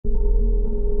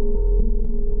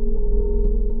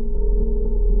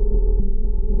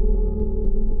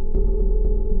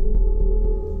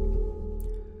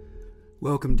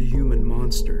Welcome to Human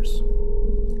Monsters.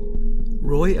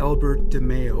 Roy Albert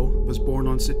DeMeo was born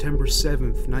on September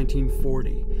 7,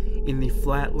 1940, in the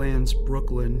Flatlands,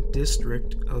 Brooklyn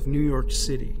district of New York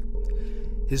City.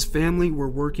 His family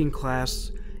were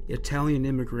working-class Italian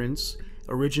immigrants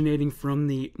originating from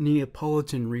the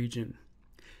Neapolitan region.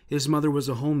 His mother was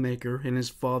a homemaker and his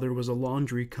father was a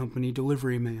laundry company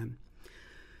delivery man.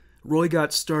 Roy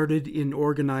got started in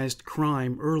organized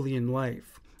crime early in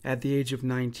life, at the age of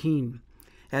 19.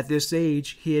 At this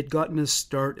age, he had gotten his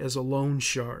start as a loan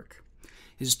shark.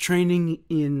 His training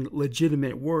in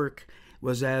legitimate work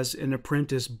was as an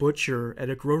apprentice butcher at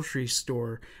a grocery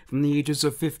store from the ages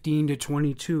of 15 to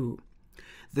 22.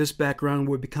 This background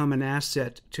would become an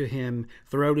asset to him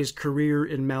throughout his career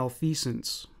in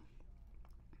malfeasance.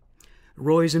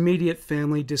 Roy's immediate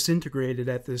family disintegrated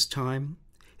at this time.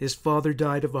 His father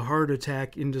died of a heart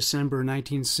attack in December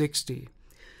 1960.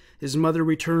 His mother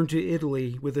returned to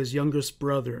Italy with his youngest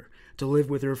brother to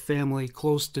live with her family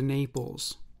close to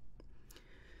Naples.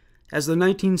 As the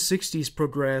 1960s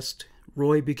progressed,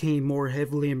 Roy became more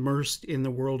heavily immersed in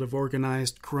the world of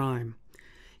organized crime.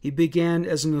 He began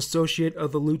as an associate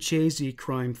of the Lucchese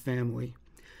crime family.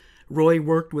 Roy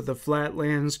worked with the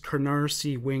Flatlands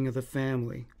Canarsie wing of the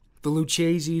family. The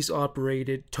Lucchese's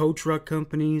operated tow truck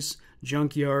companies,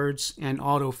 junkyards, and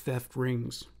auto theft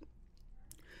rings.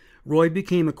 Roy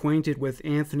became acquainted with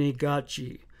Anthony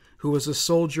Gacci, who was a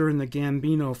soldier in the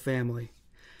Gambino family.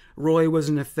 Roy was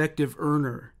an effective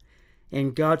earner,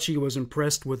 and Gacci was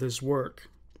impressed with his work.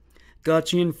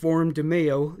 Gacci informed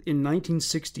DeMeo in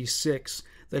 1966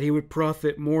 that he would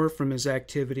profit more from his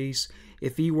activities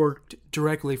if he worked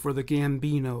directly for the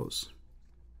Gambinos.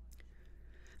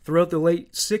 Throughout the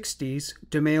late 60s,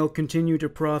 DeMeo continued to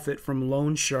profit from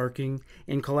loan sharking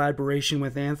in collaboration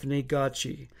with Anthony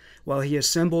Gacci, while he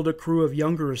assembled a crew of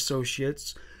younger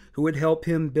associates who would help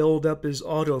him build up his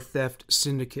auto theft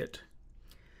syndicate.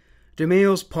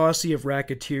 DeMeo's posse of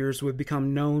racketeers would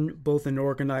become known both in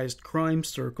organized crime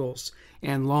circles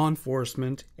and law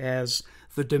enforcement as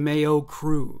the DeMeo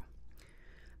Crew.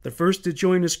 The first to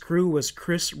join his crew was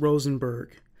Chris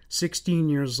Rosenberg, 16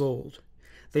 years old.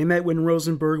 They met when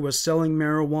Rosenberg was selling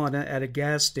marijuana at a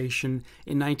gas station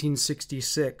in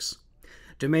 1966.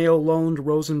 DeMeo loaned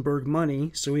Rosenberg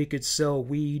money so he could sell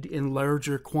weed in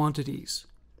larger quantities.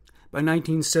 By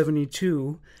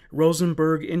 1972,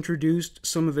 Rosenberg introduced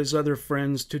some of his other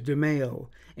friends to DeMeo,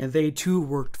 and they too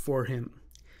worked for him.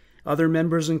 Other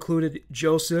members included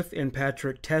Joseph and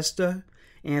Patrick Testa,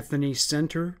 Anthony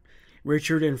Center,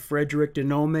 Richard and Frederick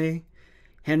Denome,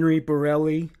 Henry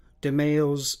Borelli,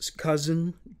 DeMeo's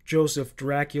cousin, Joseph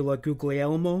Dracula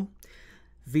Guglielmo,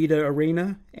 Vita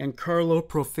Arena, and Carlo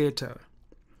Profeta.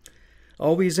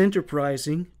 Always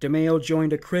enterprising, DeMeo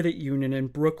joined a credit union in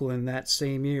Brooklyn that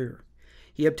same year.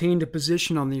 He obtained a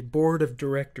position on the board of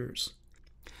directors.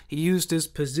 He used his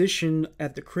position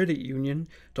at the credit union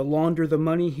to launder the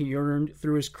money he earned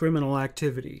through his criminal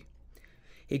activity.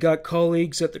 He got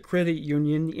colleagues at the credit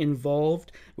union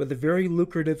involved with a very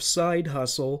lucrative side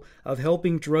hustle of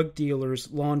helping drug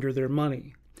dealers launder their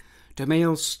money.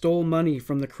 DeMeo stole money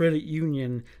from the credit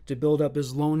union to build up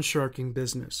his loan sharking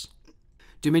business.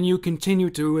 DeMeo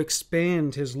continued to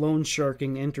expand his loan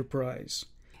sharking enterprise.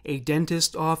 A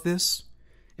dentist office,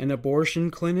 an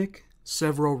abortion clinic,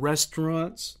 several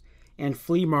restaurants, and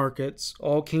flea markets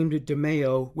all came to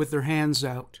DeMeo with their hands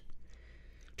out.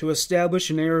 To establish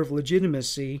an air of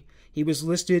legitimacy, he was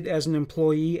listed as an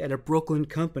employee at a Brooklyn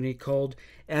company called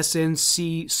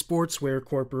SNC Sportswear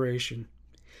Corporation.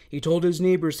 He told his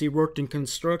neighbors he worked in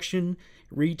construction,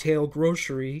 retail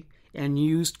grocery, and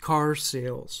used car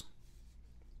sales.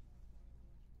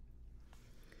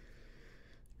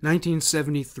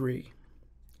 1973.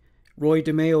 Roy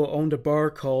DeMeo owned a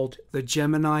bar called the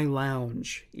Gemini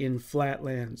Lounge in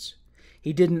Flatlands.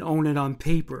 He didn't own it on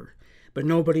paper, but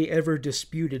nobody ever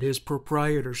disputed his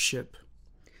proprietorship.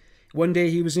 One day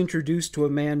he was introduced to a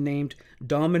man named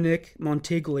Dominic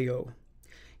Montiglio.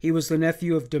 He was the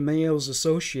nephew of DeMeo's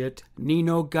associate,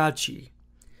 Nino Gacci.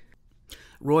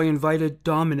 Roy invited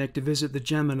Dominic to visit the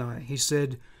Gemini. He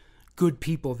said, "Good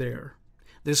people there."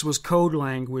 This was code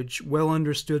language well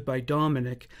understood by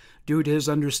Dominic due to his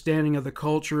understanding of the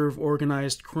culture of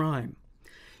organized crime.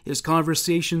 His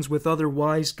conversations with other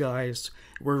wise guys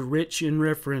were rich in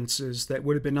references that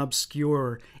would have been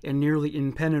obscure and nearly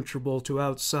impenetrable to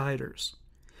outsiders.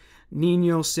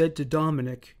 Nino said to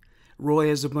Dominic, "Roy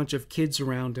has a bunch of kids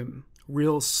around him,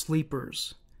 real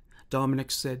sleepers." Dominic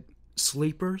said,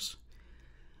 "Sleepers?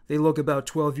 They look about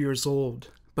 12 years old,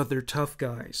 but they're tough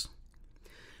guys."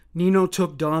 Nino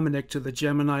took Dominic to the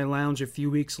Gemini Lounge a few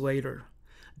weeks later.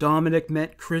 Dominic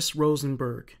met Chris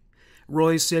Rosenberg.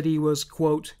 Roy said he was,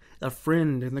 quote, a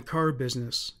friend in the car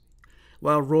business.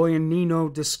 While Roy and Nino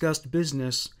discussed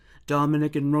business,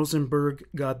 Dominic and Rosenberg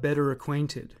got better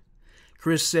acquainted.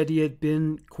 Chris said he had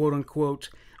been, quote-unquote,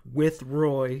 with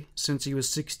Roy since he was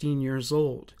 16 years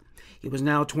old. He was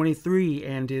now 23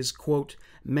 and his, quote,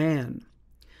 man.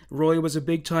 Roy was a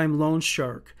big-time loan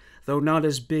shark, though not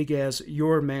as big as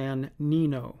your man,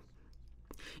 Nino.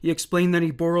 He explained that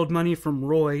he borrowed money from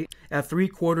Roy at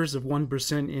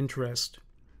 0.75% interest.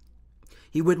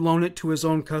 He would loan it to his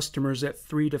own customers at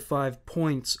 3 to 5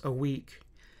 points a week.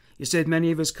 He said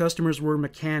many of his customers were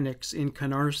mechanics in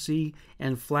Canarsie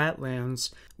and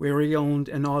Flatlands, where he owned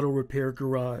an auto repair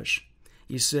garage.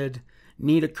 He said,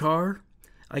 need a car?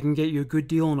 I can get you a good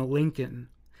deal on a Lincoln.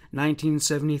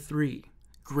 1973.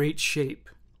 Great shape.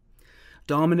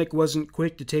 Dominic wasn't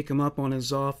quick to take him up on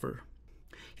his offer.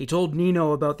 He told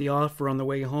Nino about the offer on the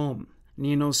way home.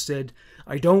 Nino said,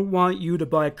 I don't want you to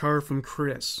buy a car from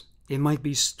Chris. It might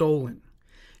be stolen.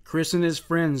 Chris and his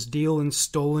friends deal in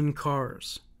stolen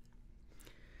cars.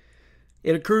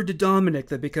 It occurred to Dominic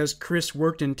that because Chris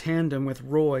worked in tandem with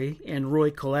Roy and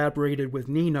Roy collaborated with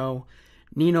Nino,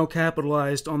 Nino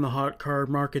capitalized on the hot car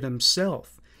market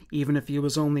himself, even if he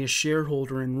was only a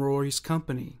shareholder in Roy's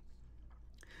company.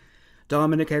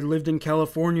 Dominic had lived in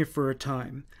California for a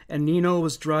time, and Nino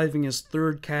was driving his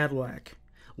third Cadillac,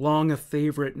 long a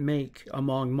favorite make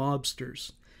among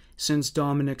mobsters, since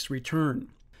Dominic's return.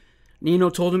 Nino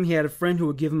told him he had a friend who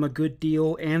would give him a good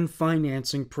deal and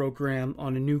financing program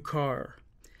on a new car.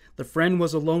 The friend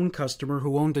was a loan customer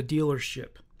who owned a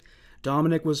dealership.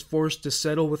 Dominic was forced to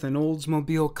settle with an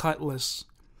Oldsmobile Cutlass.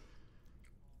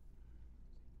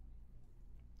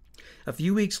 A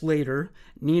few weeks later,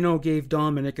 Nino gave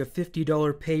Dominic a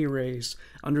 $50 pay raise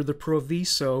under the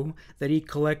proviso that he'd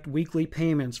collect weekly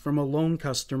payments from a loan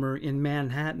customer in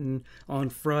Manhattan on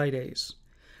Fridays.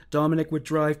 Dominic would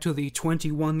drive to the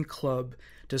 21 Club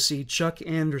to see Chuck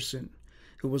Anderson,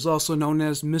 who was also known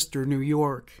as Mr. New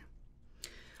York.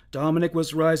 Dominic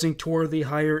was rising toward the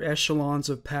higher echelons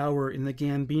of power in the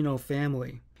Gambino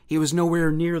family. He was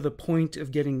nowhere near the point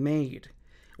of getting made,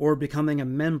 or becoming a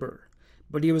member,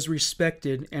 but he was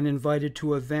respected and invited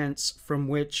to events from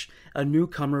which a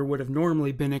newcomer would have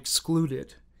normally been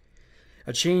excluded.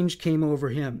 A change came over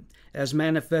him, as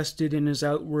manifested in his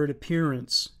outward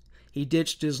appearance. He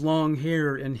ditched his long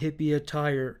hair and hippie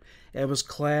attire and was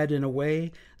clad in a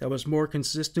way that was more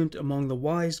consistent among the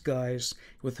wise guys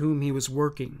with whom he was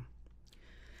working.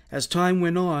 As time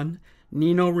went on,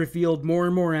 Nino revealed more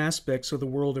and more aspects of the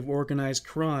world of organized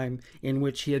crime in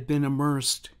which he had been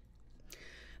immersed.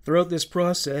 Throughout this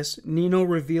process, Nino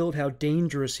revealed how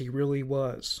dangerous he really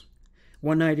was.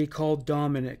 One night he called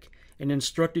Dominic and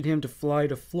instructed him to fly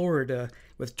to Florida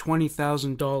with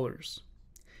 $20,000.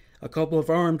 A couple of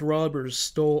armed robbers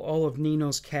stole all of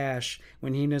Nino's cash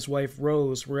when he and his wife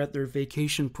Rose were at their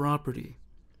vacation property.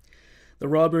 The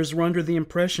robbers were under the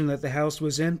impression that the house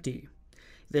was empty.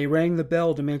 They rang the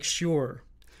bell to make sure.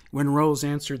 When Rose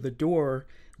answered the door,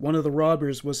 one of the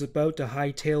robbers was about to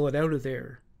hightail it out of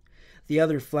there. The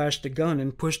other flashed a gun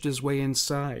and pushed his way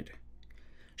inside.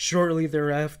 Shortly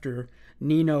thereafter,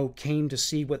 Nino came to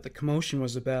see what the commotion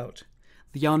was about.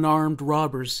 The unarmed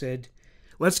robbers said,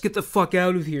 "Let's get the fuck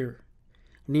out of here."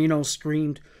 Nino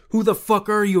screamed, "Who the fuck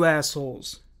are you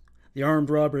assholes?" The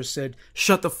armed robbers said,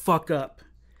 "Shut the fuck up."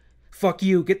 "Fuck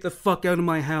you, get the fuck out of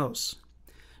my house."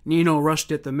 Nino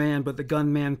rushed at the man, but the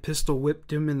gunman pistol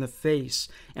whipped him in the face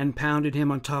and pounded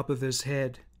him on top of his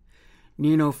head.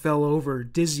 Nino fell over,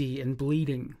 dizzy and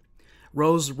bleeding.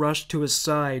 Rose rushed to his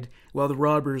side while the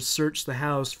robbers searched the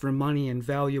house for money and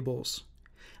valuables.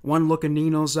 One look in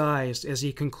Nino's eyes as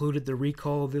he concluded the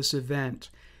recall of this event,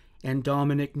 and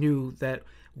Dominic knew that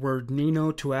were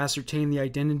Nino to ascertain the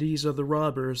identities of the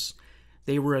robbers,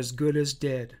 they were as good as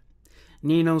dead.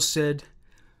 Nino said,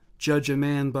 "Judge a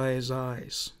man by his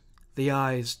eyes. The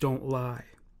eyes don't lie."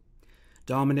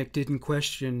 Dominic didn't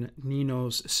question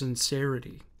Nino's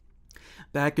sincerity.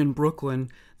 Back in Brooklyn,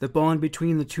 the bond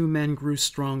between the two men grew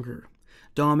stronger.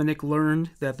 Dominic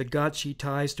learned that the gotchi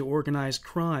ties to organized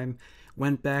crime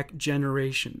went back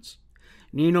generations.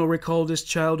 Nino recalled his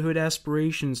childhood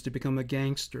aspirations to become a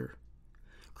gangster.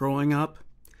 Growing up,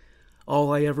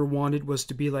 all I ever wanted was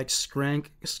to be like Skrank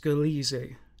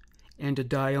Scalise and to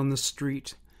die on the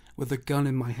street with a gun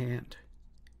in my hand.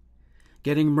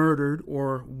 Getting murdered,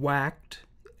 or whacked,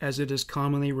 as it is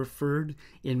commonly referred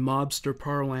in mobster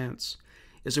parlance,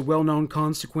 is a well-known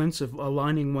consequence of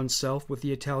aligning oneself with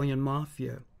the Italian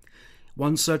mafia.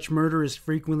 One such murder is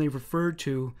frequently referred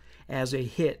to as a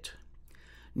hit.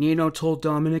 Nino told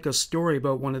Dominic a story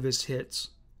about one of his hits.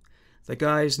 The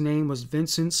guy's name was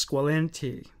Vincent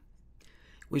Squalenti.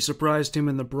 We surprised him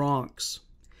in the Bronx.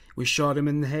 We shot him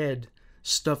in the head,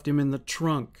 stuffed him in the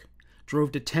trunk,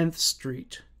 drove to 10th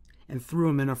Street, and threw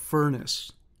him in a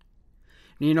furnace.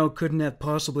 Nino couldn't have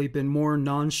possibly been more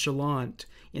nonchalant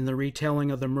in the retelling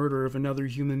of the murder of another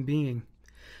human being.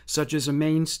 Such is a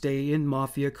mainstay in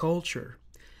mafia culture.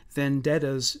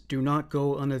 Vendettas do not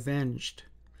go unavenged.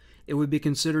 It would be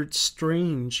considered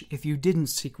strange if you didn't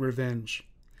seek revenge.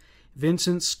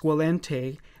 Vincent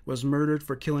Squalente was murdered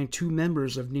for killing 2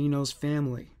 members of Nino's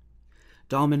family.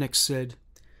 Dominic said,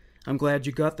 "I'm glad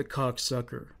you got the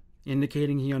cocksucker,"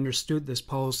 indicating he understood this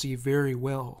policy very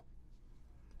well.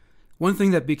 One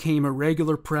thing that became a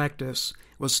regular practice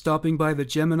was stopping by the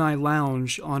Gemini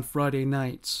Lounge on Friday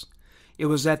nights. It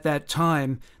was at that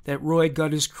time that Roy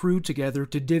got his crew together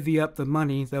to divvy up the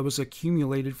money that was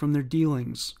accumulated from their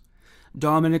dealings.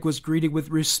 Dominic was greeted with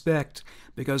respect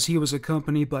because he was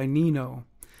accompanied by Nino,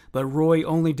 but Roy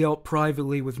only dealt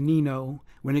privately with Nino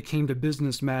when it came to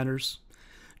business matters.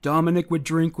 Dominic would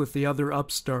drink with the other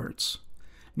upstarts.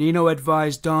 Nino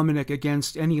advised Dominic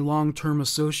against any long-term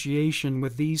association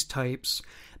with these types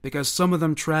because some of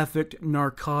them trafficked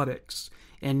narcotics,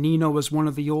 and Nino was one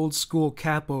of the old-school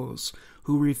capos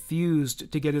who refused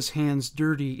to get his hands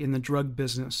dirty in the drug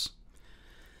business.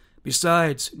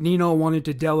 Besides, Nino wanted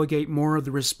to delegate more of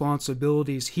the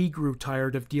responsibilities he grew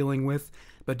tired of dealing with,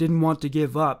 but didn't want to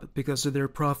give up because of their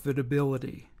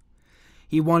profitability.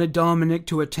 He wanted Dominic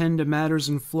to attend to matters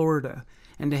in Florida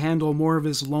and to handle more of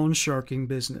his loan sharking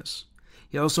business.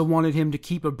 He also wanted him to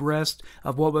keep abreast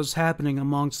of what was happening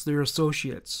amongst their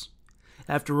associates.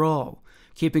 After all,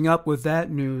 keeping up with that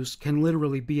news can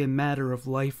literally be a matter of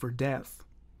life or death.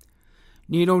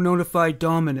 Nino notified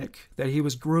Dominic that he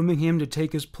was grooming him to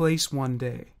take his place one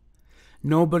day.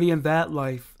 Nobody in that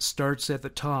life starts at the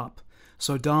top,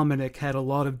 so Dominic had a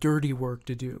lot of dirty work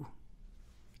to do.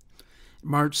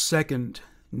 March 2nd,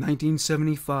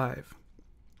 1975.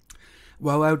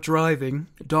 While out driving,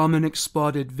 Dominic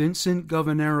spotted Vincent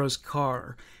Governera's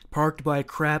car parked by a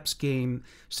craps game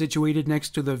situated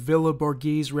next to the Villa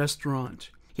Borghese restaurant.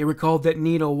 He recalled that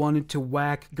Nino wanted to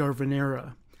whack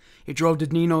Governera. He drove to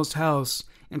Nino's house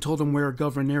and told him where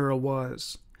Governera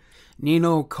was.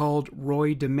 Nino called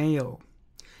Roy DeMeo.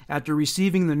 After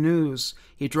receiving the news,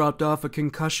 he dropped off a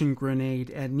concussion grenade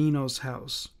at Nino's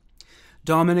house.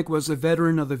 Dominic was a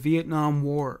veteran of the Vietnam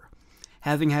War.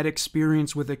 Having had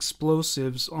experience with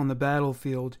explosives on the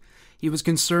battlefield, he was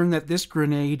concerned that this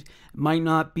grenade might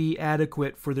not be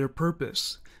adequate for their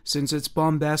purpose, since its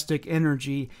bombastic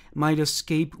energy might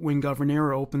escape when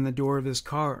Governera opened the door of his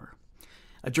car.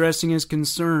 Addressing his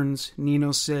concerns,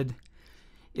 Nino said,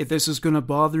 "If this is going to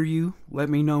bother you, let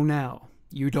me know now.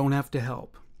 You don't have to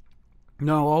help."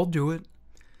 "No, I'll do it."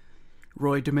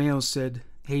 Roy DeMeo said,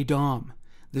 "Hey Dom,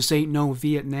 this ain't no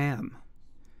Vietnam.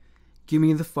 Give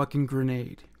me the fucking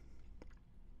grenade."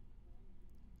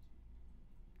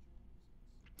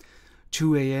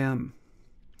 2 a.m.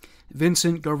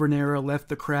 Vincent Governera left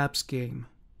the craps game.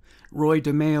 Roy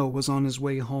DeMeo was on his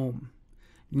way home.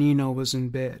 Nino was in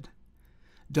bed.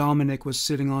 Dominic was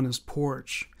sitting on his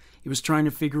porch. He was trying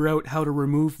to figure out how to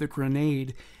remove the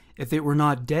grenade if it were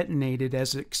not detonated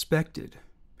as expected.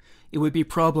 It would be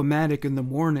problematic in the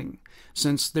morning,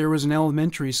 since there was an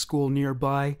elementary school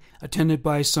nearby, attended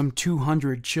by some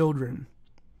 200 children.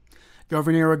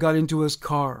 Governera got into his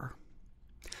car.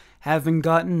 Having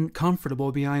gotten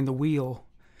comfortable behind the wheel,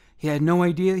 he had no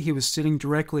idea he was sitting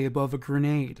directly above a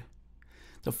grenade.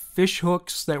 The fish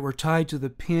hooks that were tied to the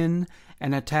pin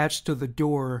and attached to the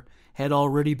door had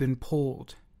already been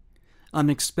pulled.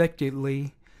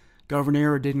 Unexpectedly,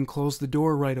 Governera didn't close the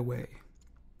door right away.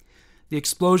 The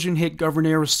explosion hit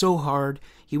Governera so hard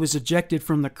he was ejected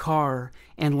from the car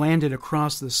and landed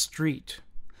across the street.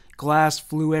 Glass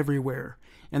flew everywhere,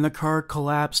 and the car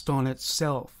collapsed on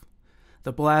itself.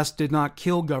 The blast did not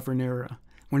kill Governera.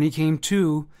 When he came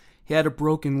to, he had a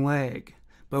broken leg,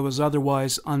 but was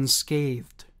otherwise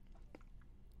unscathed.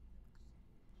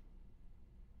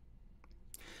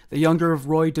 The younger of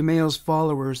Roy DeMeo's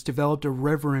followers developed a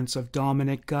reverence of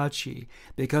Dominic Gacci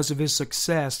because of his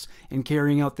success in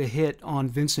carrying out the hit on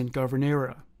Vincent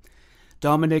Governera.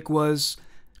 Dominic was,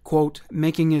 quote,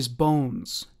 making his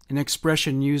bones, an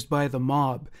expression used by the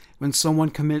mob when someone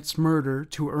commits murder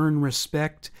to earn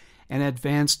respect and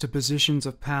advance to positions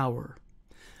of power.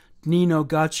 Nino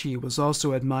Gacci was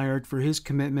also admired for his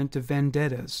commitment to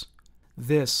vendettas.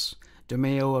 This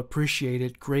DeMeo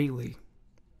appreciated greatly.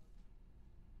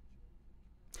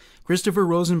 Christopher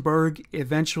Rosenberg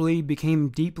eventually became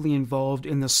deeply involved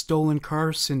in the stolen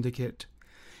car syndicate.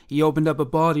 He opened up a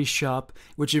body shop,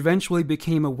 which eventually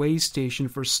became a way station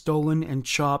for stolen and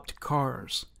chopped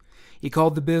cars. He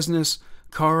called the business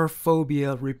Car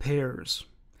Phobia Repairs.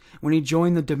 When he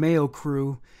joined the DeMeo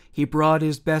crew, he brought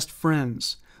his best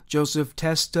friends, Joseph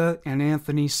Testa and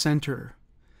Anthony Center.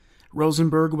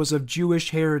 Rosenberg was of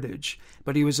Jewish heritage,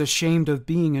 but he was ashamed of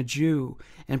being a Jew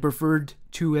and preferred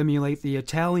to emulate the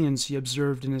Italians he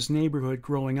observed in his neighborhood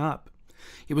growing up.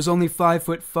 He was only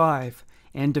 5'5"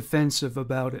 and defensive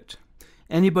about it.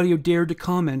 Anybody who dared to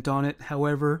comment on it,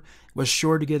 however, was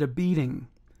sure to get a beating,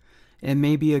 and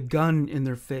maybe a gun in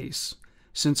their face,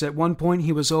 since at one point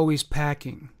he was always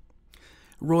packing.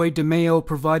 Roy DeMeo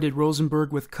provided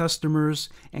Rosenberg with customers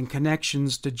and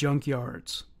connections to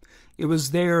junkyards. It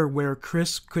was there where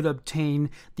Chris could obtain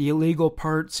the illegal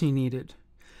parts he needed.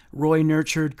 Roy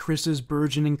nurtured Chris's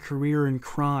burgeoning career in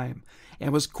crime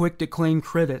and was quick to claim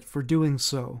credit for doing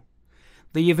so.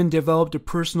 They even developed a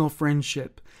personal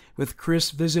friendship, with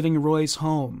Chris visiting Roy's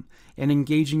home and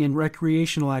engaging in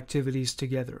recreational activities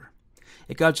together.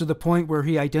 It got to the point where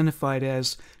he identified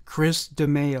as Chris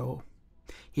DeMeo.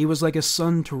 He was like a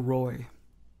son to Roy.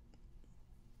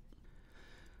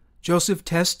 Joseph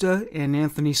Testa and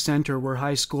Anthony Center were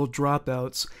high school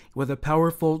dropouts with a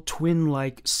powerful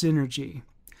twin-like synergy.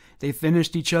 They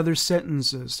finished each other's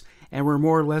sentences and were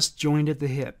more or less joined at the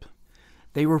hip.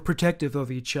 They were protective of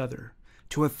each other.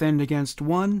 To offend against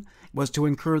one was to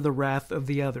incur the wrath of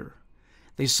the other.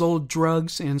 They sold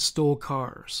drugs and stole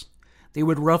cars. They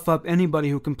would rough up anybody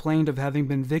who complained of having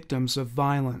been victims of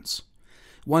violence.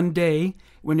 One day,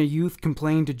 when a youth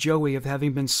complained to Joey of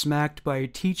having been smacked by a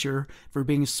teacher for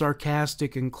being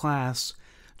sarcastic in class,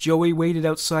 Joey waited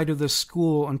outside of the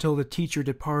school until the teacher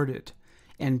departed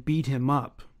and beat him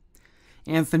up.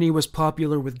 Anthony was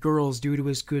popular with girls due to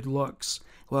his good looks,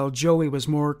 while Joey was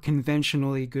more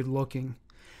conventionally good-looking.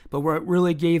 But what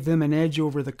really gave them an edge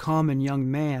over the common young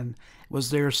man was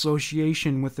their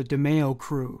association with the DeMeo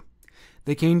crew.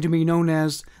 They came to be known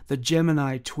as the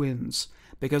Gemini Twins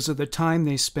because of the time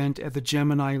they spent at the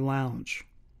Gemini Lounge.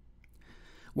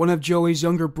 One of Joey's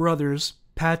younger brothers,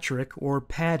 Patrick, or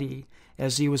Patty,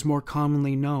 as he was more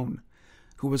commonly known,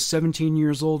 who was 17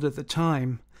 years old at the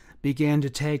time, began to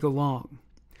tag along.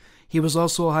 He was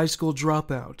also a high school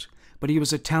dropout, but he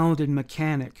was a talented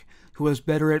mechanic who was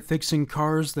better at fixing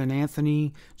cars than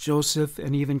Anthony, Joseph,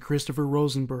 and even Christopher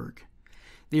Rosenberg.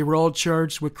 They were all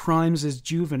charged with crimes as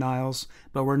juveniles,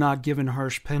 but were not given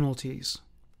harsh penalties.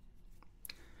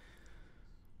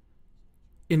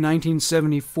 In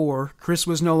 1974, Chris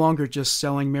was no longer just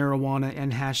selling marijuana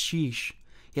and hashish.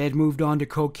 He had moved on to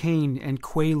cocaine and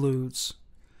quaaludes.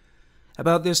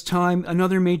 About this time,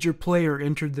 another major player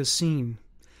entered the scene.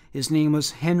 His name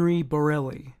was Henry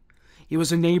Borelli. He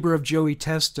was a neighbor of Joey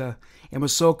Testa and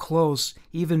was so close,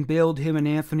 he even bailed him and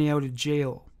Anthony out of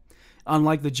jail.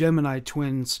 Unlike the Gemini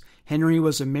twins, Henry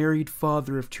was a married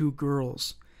father of 2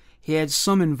 girls. He had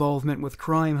some involvement with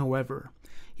crime, however.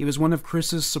 He was one of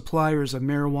Chris's suppliers of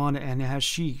marijuana and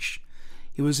hashish.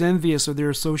 He was envious of their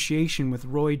association with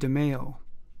Roy DeMeo.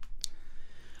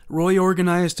 Roy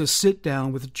organized a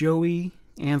sit-down with Joey,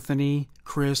 Anthony,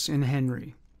 Chris, and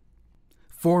Henry.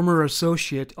 Former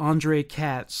associate Andre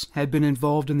Katz had been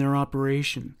involved in their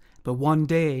operation, but one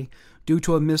day, due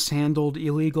to a mishandled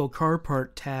illegal car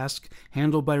part task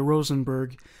handled by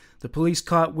Rosenberg, the police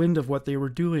caught wind of what they were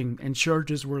doing and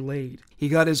charges were laid. He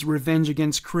got his revenge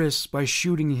against Chris by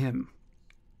shooting him.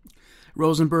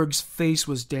 Rosenberg's face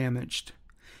was damaged.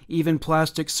 Even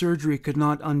plastic surgery could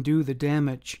not undo the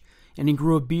damage, and he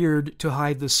grew a beard to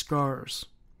hide the scars.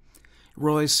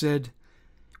 Roy said,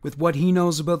 "With what he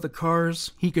knows about the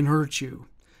cars, he can hurt you.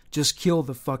 Just kill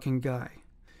the fucking guy.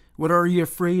 What are you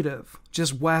afraid of?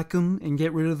 Just whack him and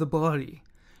get rid of the body.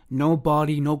 No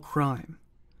body, no crime."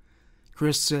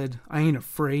 Chris said, "I ain't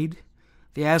afraid.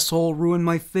 The asshole ruined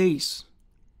my face."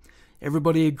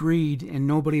 Everybody agreed, and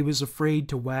nobody was afraid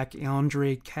to whack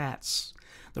Andre Katz.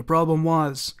 The problem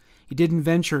was, he didn't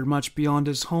venture much beyond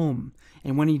his home,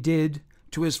 and when he did,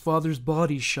 to his father's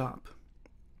body shop.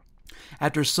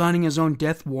 After signing his own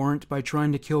death warrant by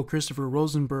trying to kill Christopher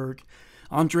Rosenberg,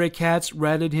 Andre Katz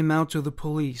ratted him out to the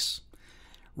police.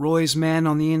 Roy's man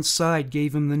on the inside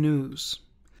gave him the news.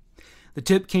 The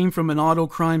tip came from an auto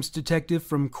crimes detective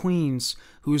from Queens,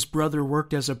 whose brother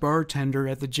worked as a bartender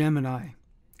at the Gemini.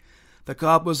 The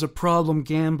cop was a problem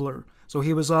gambler, so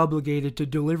he was obligated to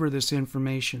deliver this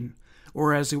information,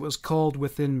 or as it was called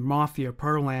within mafia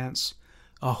parlance,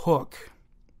 a hook.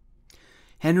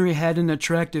 Henry had an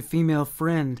attractive female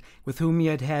friend with whom he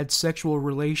had had sexual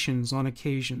relations on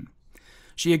occasion.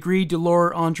 She agreed to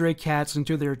lure Andre Katz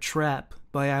into their trap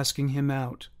by asking him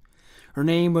out. Her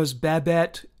name was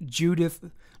Babette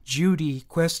Judy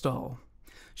Questall.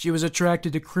 She was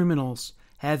attracted to criminals,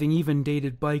 having even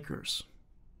dated bikers.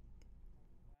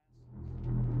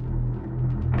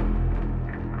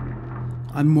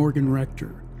 I'm Morgan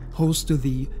Rector, host of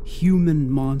the Human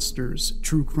Monsters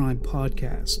True Crime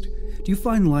Podcast. Do you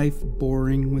find life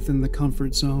boring within the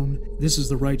comfort zone? This is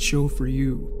the right show for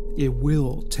you. It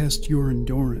will test your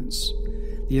endurance.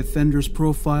 The offenders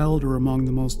profiled are among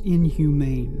the most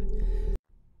inhumane.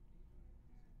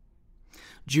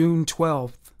 June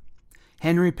 12th.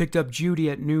 Henry picked up Judy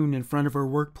at noon in front of her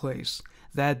workplace,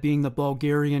 that being the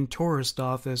Bulgarian tourist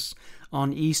office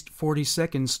on East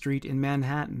 42nd Street in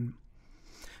Manhattan.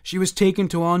 She was taken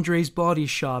to Andre's body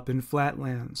shop in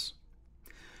Flatlands.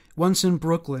 Once in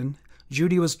Brooklyn,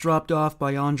 Judy was dropped off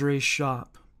by Andre's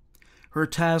shop. Her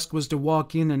task was to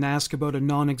walk in and ask about a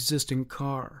non-existent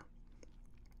car.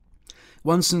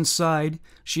 Once inside,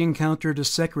 she encountered a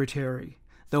secretary,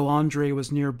 though Andre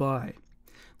was nearby.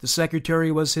 The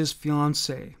secretary was his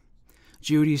fiancée.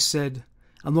 Judy said,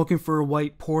 "I'm looking for a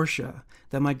white Porsche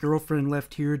that my girlfriend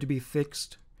left here to be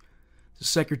fixed." The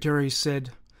secretary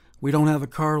said, "We don't have a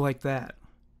car like that."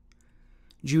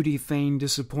 Judy feigned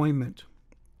disappointment.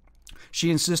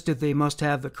 She insisted they must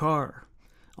have the car.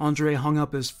 Andre hung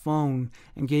up his phone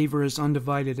and gave her his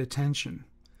undivided attention.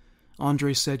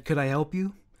 Andre said, "Could I help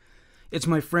you?" "It's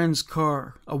my friend's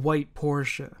car, a white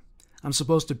Porsche. I'm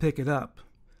supposed to pick it up."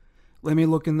 "Let me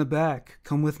look in the back.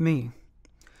 Come with me."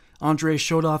 Andre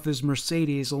showed off his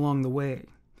Mercedes along the way.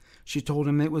 She told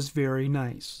him it was very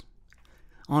nice.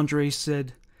 Andre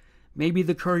said, "Maybe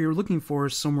the car you're looking for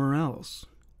is somewhere else."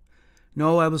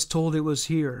 "No, I was told it was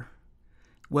here."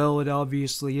 "Well, it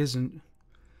obviously isn't."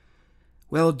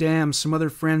 "Well, damn, some other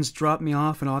friends dropped me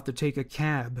off and I'll have to take a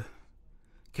cab."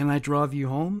 "Can I drive you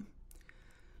home?"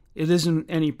 "It isn't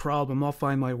any problem. I'll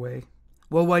find my way."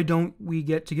 "Well, why don't we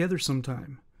get together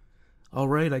sometime?" "All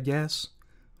right, I guess."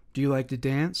 "Do you like to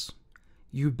dance?"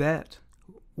 "You bet."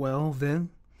 "Well, then,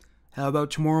 how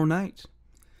about tomorrow night?"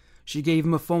 She gave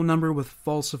him a phone number with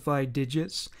falsified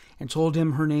digits and told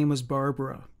him her name was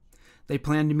Barbara. They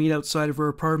planned to meet outside of her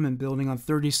apartment building on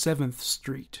 37th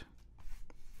Street.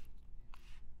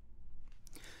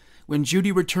 When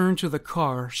Judy returned to the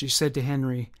car, she said to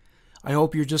Henry, "I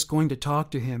hope you're just going to talk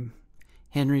to him."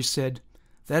 Henry said,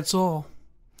 "That's all."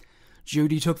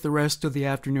 Judy took the rest of the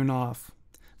afternoon off.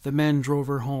 The men drove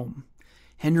her home.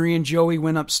 Henry and Joey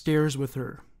went upstairs with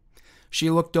her. She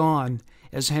looked on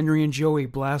as Henry and Joey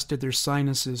blasted their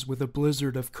sinuses with a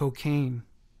blizzard of cocaine.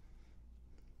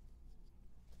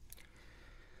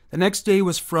 The next day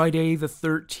was Friday the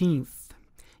 13th.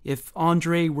 If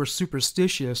Andre were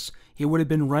superstitious, he would have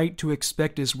been right to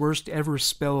expect his worst ever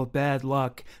spell of bad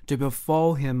luck to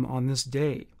befall him on this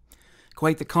day.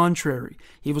 Quite the contrary,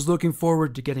 he was looking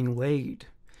forward to getting laid.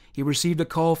 He received a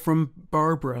call from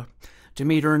Barbara to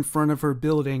meet her in front of her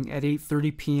building at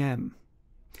 8:30 p.m.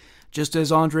 Just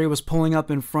as Andre was pulling up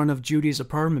in front of Judy's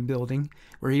apartment building,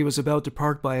 where he was about to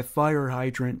park by a fire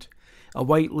hydrant, a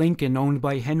white Lincoln owned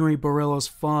by Henry Borello's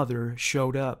father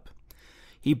showed up.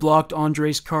 He blocked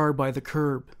Andre's car by the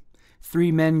curb.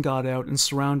 3 men got out and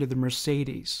surrounded the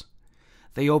Mercedes.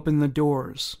 They opened the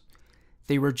doors.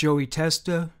 They were Joey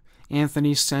Testa,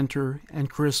 Anthony Center, and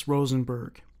Chris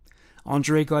Rosenberg.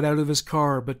 Andre got out of his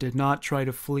car but did not try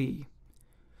to flee.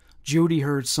 Judy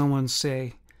heard someone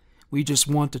say, "We just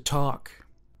want to talk."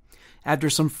 After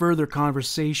some further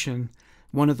conversation,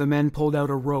 one of the men pulled out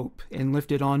a rope and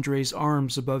lifted Andre's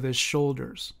arms above his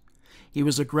shoulders. He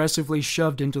was aggressively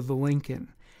shoved into the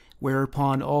Lincoln,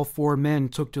 whereupon all 4 men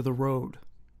took to the road.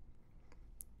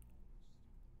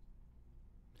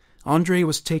 Andre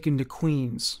was taken to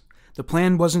Queens. The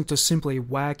plan wasn't to simply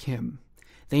whack him.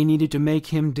 They needed to make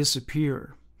him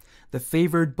disappear. The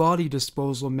favored body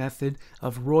disposal method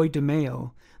of Roy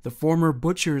DeMeo, the former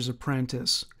butcher's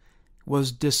apprentice,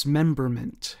 was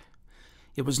dismemberment.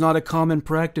 It was not a common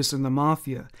practice in the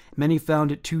mafia. Many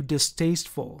found it too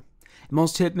distasteful.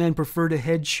 Most hitmen preferred a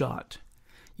headshot.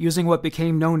 Using what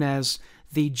became known as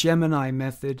the Gemini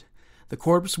method, the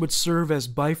corpse would serve as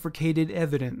bifurcated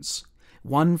evidence,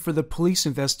 one for the police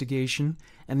investigation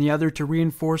and the other to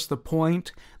reinforce the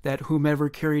point that whomever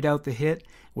carried out the hit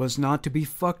was not to be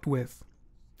fucked with.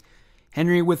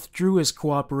 Henry withdrew his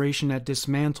cooperation at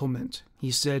dismantlement.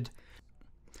 He said,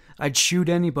 "I'd shoot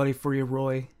anybody for you,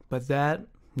 Roy, but that,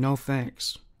 no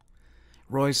thanks."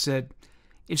 Roy said,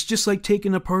 "It's just like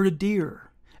taking apart a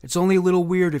deer. It's only a little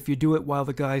weird if you do it while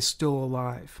the guy's still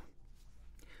alive."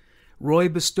 Roy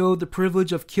bestowed the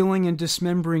privilege of killing and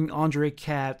dismembering Andre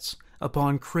Katz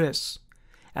upon Chris.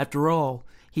 After all,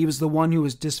 he was the one who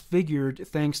was disfigured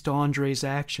thanks to Andre's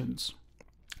actions.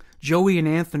 Joey and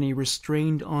Anthony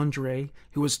restrained Andre,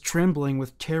 who was trembling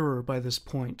with terror by this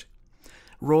point.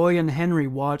 Roy and Henry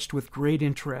watched with great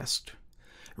interest.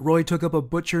 Roy took up a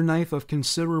butcher knife of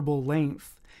considerable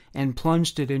length and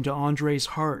plunged it into Andre's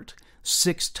heart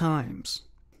 6 times.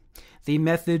 The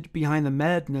method behind the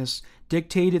madness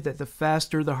dictated that the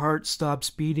faster the heart stops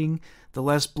beating, the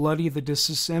less bloody the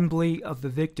disassembly of the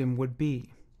victim would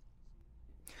be.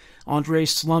 Andre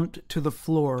slumped to the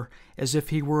floor as if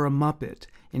he were a Muppet,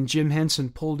 and Jim Henson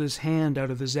pulled his hand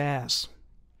out of his ass.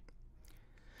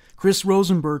 Chris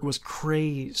Rosenberg was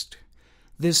crazed.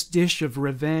 This dish of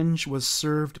revenge was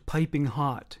served piping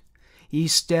hot. He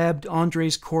stabbed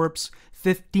Andre's corpse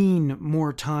 15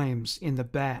 more times in the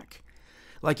back,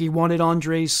 like he wanted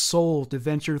Andre's soul to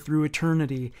venture through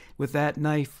eternity with that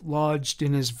knife lodged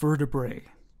in his vertebrae.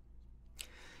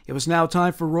 It was now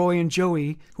time for Roy and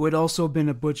Joey, who had also been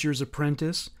a butcher's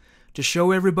apprentice, to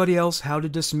show everybody else how to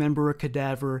dismember a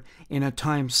cadaver in a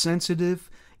time-sensitive,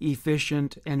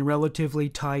 efficient, and relatively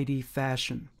tidy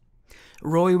fashion.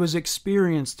 Roy was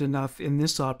experienced enough in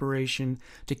this operation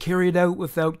to carry it out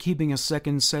without keeping a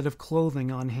second set of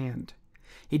clothing on hand.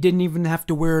 He didn't even have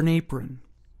to wear an apron.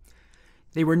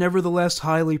 They were nevertheless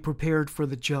highly prepared for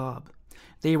the job.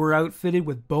 They were outfitted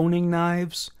with boning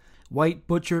knives, white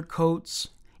butcher coats,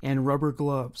 and rubber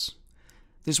gloves.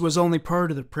 This was only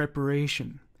part of the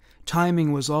preparation.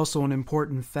 Timing was also an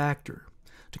important factor.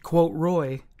 To quote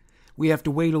Roy, "We have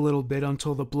to wait a little bit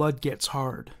until the blood gets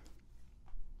hard."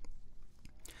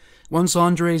 Once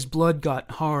Andre's blood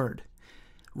got hard,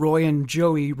 Roy and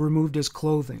Joey removed his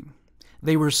clothing.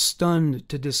 They were stunned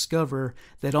to discover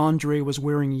that Andre was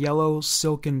wearing yellow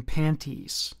silken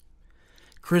panties.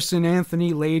 Chris and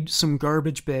Anthony laid some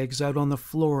garbage bags out on the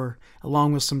floor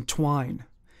along with some twine.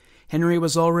 Henry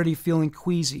was already feeling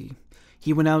queasy.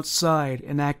 He went outside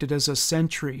and acted as a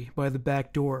sentry by the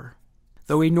back door.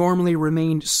 Though he normally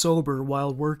remained sober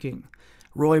while working,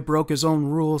 Roy broke his own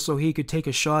rule so he could take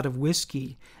a shot of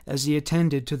whiskey as he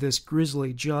attended to this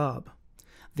grisly job.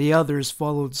 The others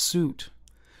followed suit.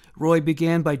 Roy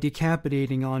began by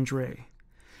decapitating Andre.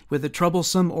 With the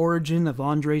troublesome origin of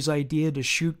Andre's idea to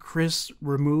shoot Chris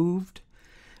removed,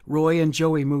 Roy and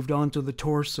Joey moved on to the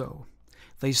torso.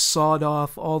 They sawed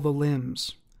off all the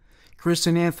limbs. Chris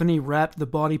and Anthony wrapped the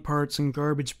body parts in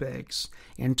garbage bags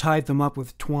and tied them up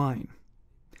with twine.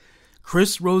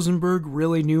 Chris Rosenberg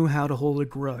really knew how to hold a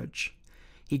grudge.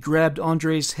 He grabbed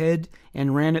Andre's head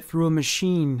and ran it through a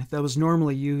machine that was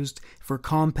normally used for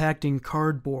compacting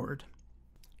cardboard.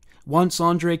 Once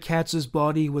Andre Katz's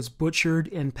body was butchered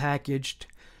and packaged,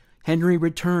 Henry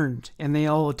returned and they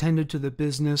all attended to the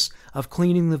business of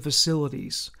cleaning the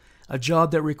facilities, a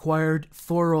job that required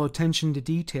thorough attention to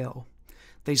detail.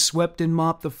 They swept and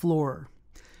mopped the floor.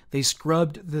 They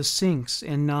scrubbed the sinks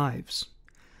and knives.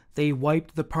 They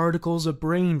wiped the particles of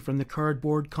brain from the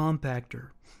cardboard compactor.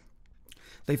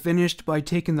 They finished by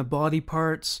taking the body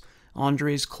parts,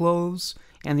 Andre's clothes,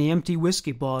 and the empty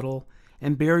whiskey bottle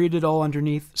and buried it all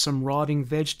underneath some rotting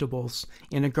vegetables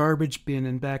in a garbage bin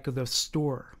in back of the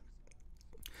store.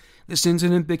 This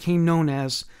incident became known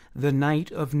as the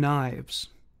Night of Knives.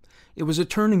 It was a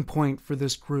turning point for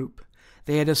this group.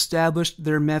 They had established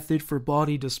their method for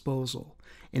body disposal,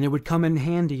 and it would come in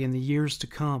handy in the years to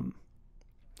come.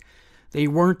 They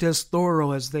weren't as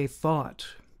thorough as they thought.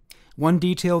 One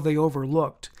detail they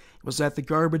overlooked was that the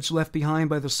garbage left behind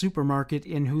by the supermarket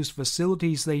in whose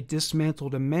facilities they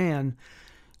dismantled a man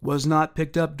was not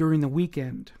picked up during the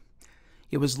weekend.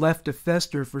 It was left to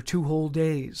fester for 2 whole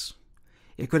days.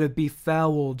 It could have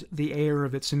befouled the air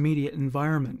of its immediate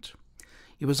environment.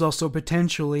 It was also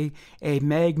potentially a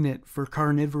magnet for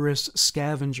carnivorous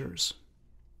scavengers.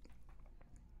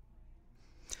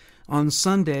 On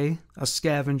Sunday, a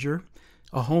scavenger,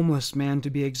 a homeless man to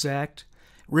be exact,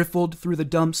 riffled through the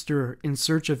dumpster in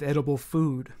search of edible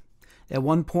food. At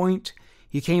one point,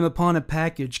 he came upon a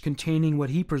package containing what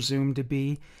he presumed to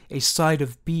be a side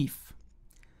of beef.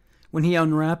 When he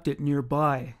unwrapped it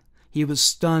nearby, he was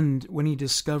stunned when he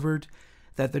discovered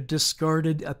that the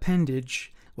discarded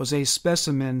appendage was a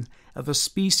specimen of a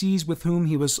species with whom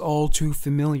he was all too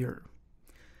familiar.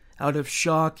 Out of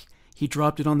shock, he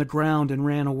dropped it on the ground and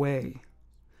ran away.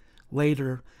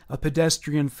 Later, a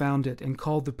pedestrian found it and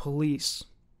called the police.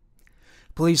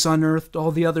 Police unearthed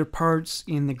all the other parts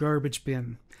in the garbage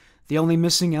bin. The only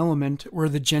missing element were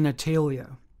the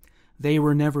genitalia. They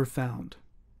were never found.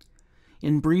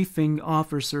 In briefing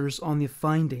officers on the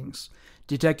findings,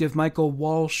 Detective Michael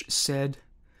Walsh said,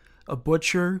 "A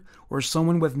butcher or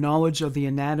someone with knowledge of the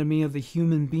anatomy of the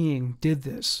human being did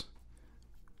this."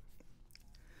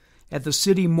 At the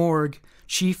city morgue,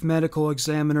 Chief Medical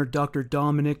Examiner Dr.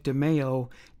 Albert DeMeo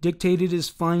dictated his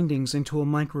findings into a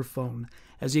microphone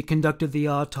as he conducted the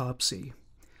autopsy.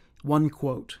 One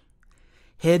quote,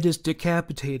 "Head is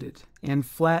decapitated and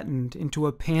flattened into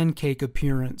a pancake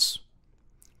appearance."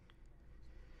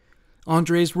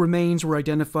 Andre's remains were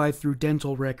identified through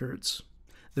dental records.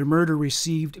 The murder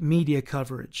received media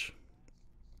coverage.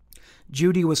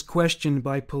 Judy was questioned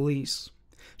by police.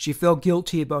 She felt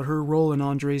guilty about her role in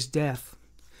Andre's death.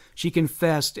 She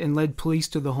confessed and led police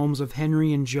to the homes of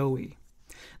Henry and Joey.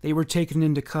 They were taken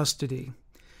into custody.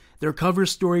 Their cover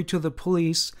story to the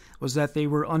police was that they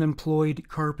were unemployed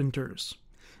carpenters.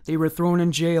 They were thrown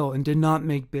in jail and did not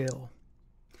make bail.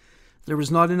 There was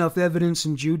not enough evidence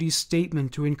in Judy's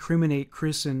statement to incriminate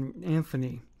Chris and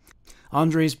Anthony.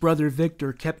 Andre's brother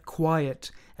Victor kept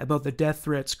quiet about the death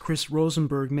threats Chris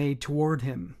Rosenberg made toward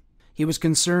him. He was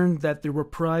concerned that the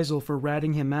reprisal for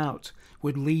ratting him out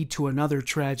would lead to another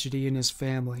tragedy in his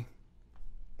family.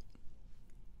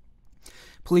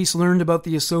 Police learned about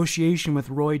the association with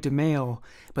Roy DeMeo,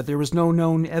 but there was no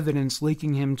known evidence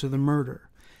linking him to the murder,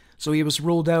 so he was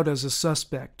ruled out as a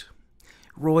suspect.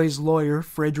 Roy's lawyer,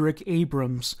 Frederick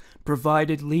Abrams,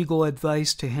 provided legal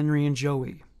advice to Henry and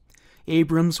Joey.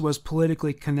 Abrams was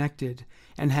politically connected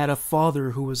and had a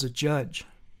father who was a judge.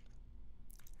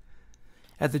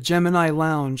 At the Gemini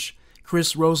Lounge,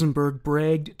 Chris Rosenberg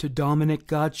bragged to Dominic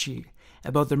Gacci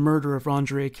about the murder of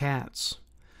Andre Katz.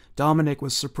 Dominic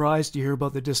was surprised to hear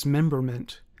about the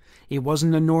dismemberment. It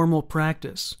wasn't a normal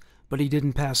practice, but he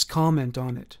didn't pass comment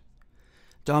on it.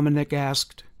 Dominic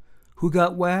asked, "Who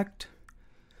got whacked?"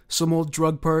 "Some old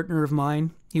drug partner of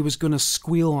mine. He was going to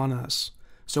squeal on us,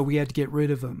 so we had to get rid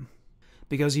of him.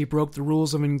 Because he broke the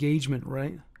rules of engagement,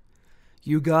 right?"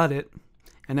 "You got it.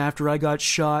 And after I got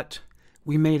shot,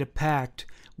 we made a pact.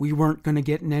 We weren't going to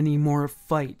get in any more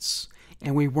fights,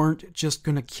 and we weren't just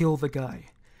going to kill the guy.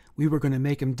 We were going to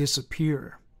make him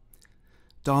disappear."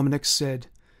 Dominic said,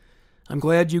 "I'm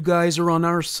glad you guys are on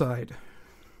our side."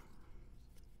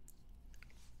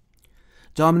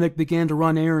 Dominic began to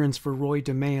run errands for Roy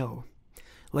DeMeo.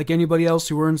 Like anybody else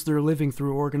who earns their living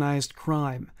through organized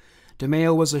crime,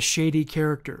 DeMeo was a shady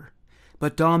character.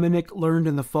 But Dominic learned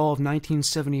in the fall of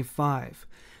 1975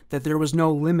 that there was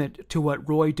no limit to what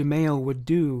Roy DeMeo would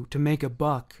do to make a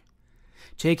buck.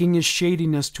 Taking his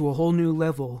shadiness to a whole new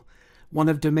level, one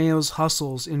of DeMeo's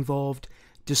hustles involved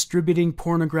distributing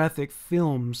pornographic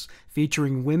films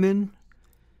featuring women,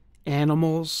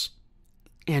 animals,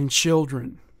 and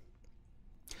children.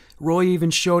 Roy even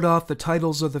showed off the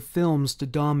titles of the films to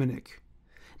Dominic.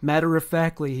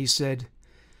 Matter-of-factly, he said,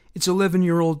 "It's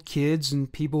 11-year-old kids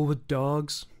and people with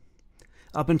dogs."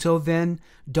 Up until then,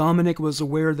 Dominic was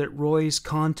aware that Roy's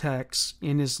contacts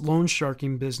in his loan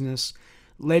sharking business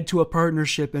led to a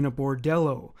partnership in a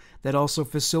bordello that also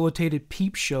facilitated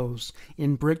peep shows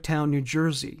in Bricktown, New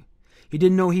Jersey. He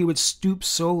didn't know he would stoop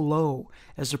so low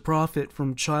as to profit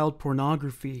from child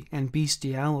pornography and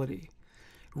bestiality.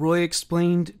 Roy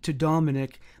explained to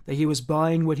Dominic that he was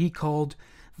buying what he called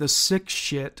the sick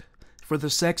shit for the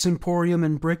sex emporium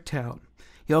in Bricktown.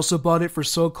 He also bought it for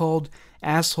so-called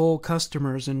asshole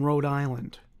customers in Rhode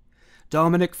Island.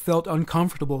 Dominic felt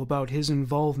uncomfortable about his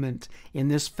involvement in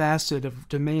this facet of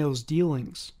DeMeo's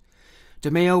dealings.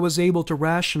 DeMeo was able to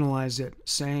rationalize it,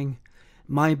 saying,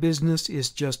 "My business is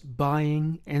just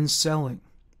buying and selling."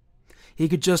 He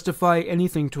could justify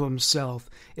anything to himself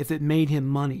if it made him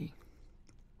money.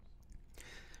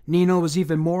 Nino was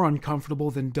even more uncomfortable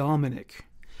than Dominic.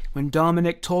 When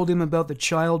Dominic told him about the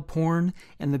child porn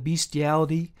and the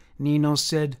bestiality, Nino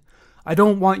said, "I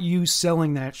don't want you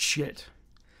selling that shit."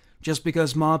 Just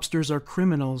because mobsters are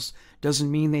criminals doesn't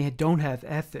mean they don't have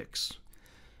ethics.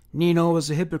 Nino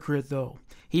was a hypocrite, though.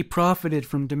 He profited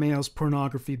from DeMeo's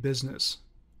pornography business.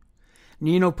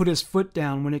 Nino put his foot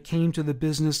down when it came to the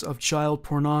business of child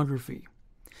pornography.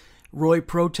 Roy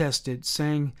protested,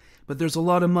 saying, "But there's a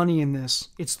lot of money in this.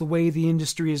 It's the way the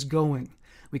industry is going.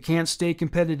 We can't stay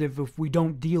competitive if we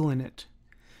don't deal in it."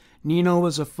 Nino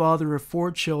was a father of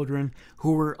 4 children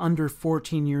who were under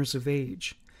 14 years of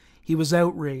age. He was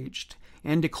outraged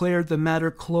and declared the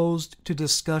matter closed to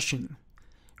discussion.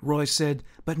 Roy said,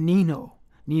 "But Nino,"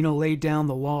 Nino laid down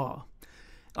the law.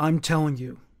 "I'm telling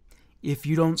you, if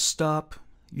you don't stop,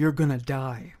 you're gonna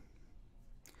die."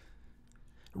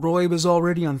 Roy was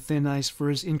already on thin ice for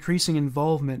his increasing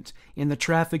involvement in the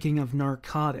trafficking of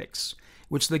narcotics,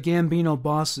 which the Gambino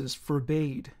bosses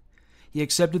forbade. He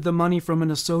accepted the money from an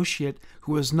associate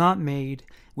who was not made,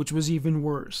 which was even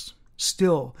worse.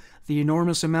 Still, the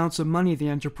enormous amounts of money the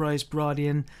enterprise brought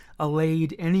in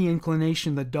allayed any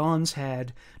inclination the Dons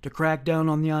had to crack down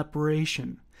on the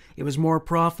operation. It was more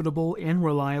profitable and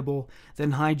reliable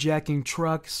than hijacking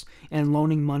trucks and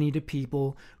loaning money to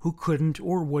people who couldn't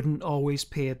or wouldn't always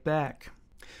pay it back.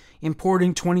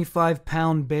 Importing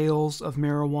 25-pound bales of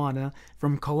marijuana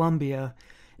from Colombia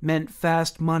meant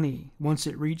fast money once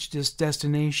it reached its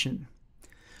destination.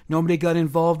 Nobody got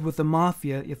involved with the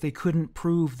mafia if they couldn't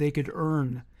prove they could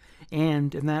earn.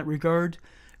 And, in that regard,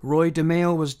 Roy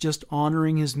DeMeo was just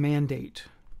honoring his mandate.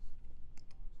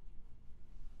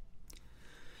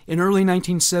 In early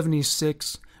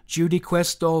 1976, Judy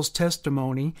Questall's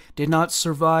testimony did not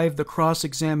survive the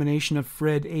cross-examination of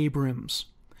Fred Abrams.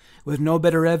 With no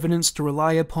better evidence to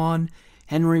rely upon,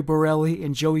 Henry Borelli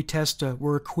and Joey Testa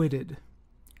were acquitted.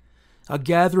 A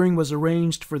gathering was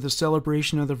arranged for the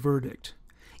celebration of the verdict.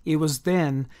 It was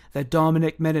then that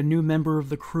Dominic met a new member of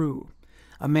the crew,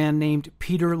 a man named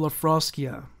Peter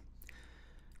Lafroskia.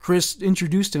 Chris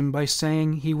introduced him by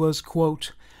saying he was,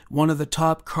 quote, one of the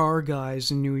top car guys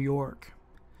in New York.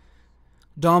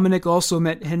 Dominic also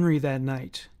met Henry that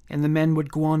night, and the men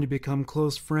would go on to become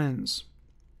close friends.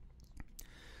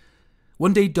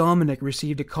 One day Dominic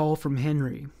received a call from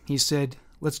Henry. He said,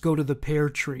 "Let's go to the Pear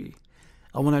Tree.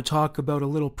 I want to talk about a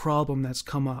little problem that's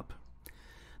come up."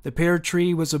 The Pear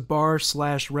Tree was a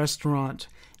bar/restaurant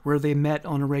where they met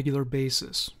on a regular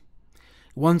basis.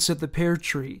 Once at the Pear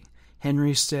Tree,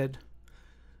 Henry said,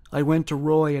 "I went to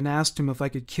Roy and asked him if I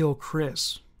could kill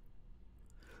Chris."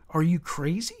 "Are you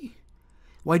crazy?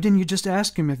 Why didn't you just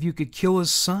ask him if you could kill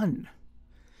his son?"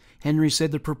 Henry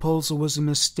said the proposal was a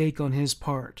mistake on his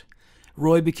part.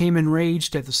 Roy became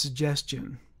enraged at the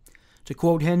suggestion. To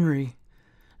quote Henry,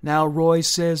 "Now Roy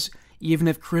says even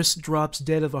if Chris drops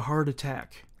dead of a heart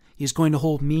attack, he's going to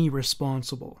hold me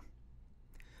responsible."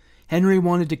 Henry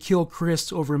wanted to kill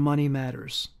Chris over money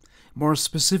matters. More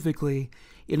specifically,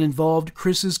 it involved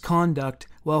Chris's conduct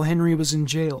while Henry was in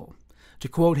jail. To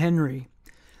quote Henry,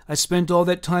 "I spent all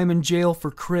that time in jail for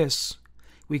Chris.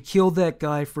 We killed that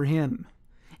guy for him.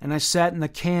 And I sat in the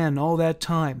can all that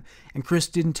time, and Chris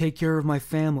didn't take care of my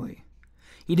family.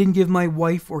 He didn't give my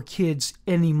wife or kids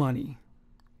any money."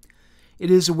 It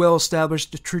is a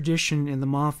well-established tradition in the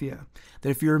mafia that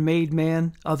if you're a made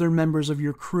man, other members of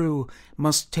your crew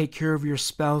must take care of your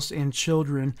spouse and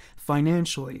children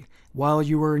financially while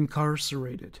you are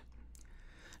incarcerated.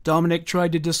 Dominic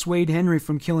tried to dissuade Henry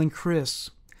from killing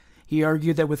Chris. He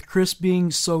argued that with Chris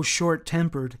being so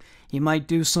short-tempered, he might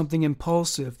do something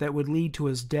impulsive that would lead to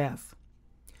his death.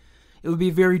 It would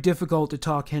be very difficult to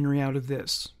talk Henry out of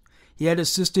this. He had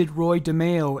assisted Roy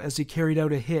DeMeo as he carried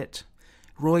out a hit.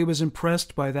 Roy was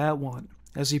impressed by that one.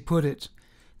 As he put it,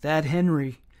 that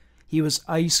Henry, he was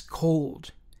ice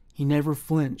cold. He never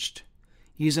flinched.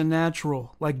 He's a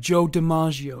natural, like Joe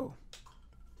DiMaggio.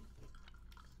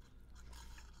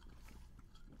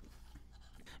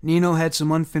 Nino had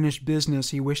some unfinished business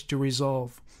he wished to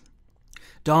resolve.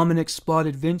 Dominic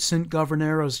spotted Vincent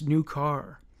Governero's new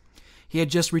car. He had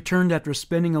just returned after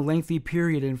spending a lengthy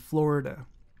period in Florida.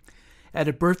 At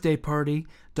a birthday party,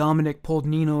 Dominic pulled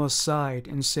Nino aside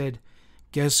and said,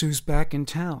 "Guess who's back in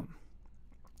town?"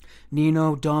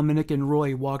 Nino, Dominic, and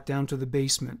Roy walked down to the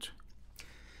basement.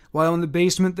 While in the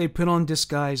basement, they put on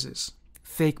disguises,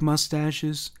 fake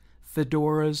mustaches,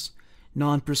 fedoras,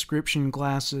 non-prescription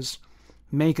glasses,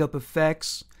 makeup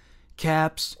effects,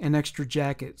 caps, and extra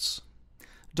jackets.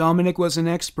 Dominic was an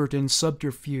expert in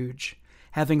subterfuge,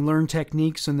 having learned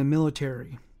techniques in the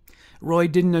military. Roy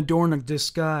didn't adorn a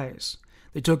disguise.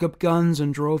 They took up guns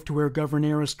and drove to where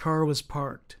Governero's car was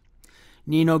parked.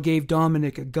 Nino gave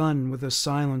Dominic a gun with a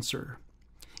silencer.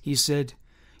 He said,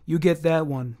 "You get that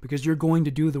one, because you're going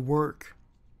to do the work."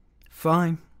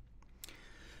 "Fine."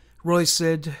 Roy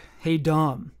said, "Hey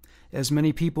Dom, as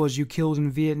many people as you killed in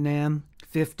Vietnam,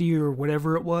 50 or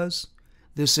whatever it was,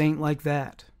 this ain't like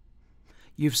that."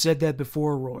 "You've said that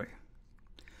before, Roy."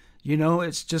 "You know,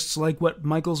 it's just like what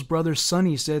Michael's brother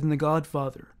Sonny said in The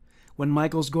Godfather. When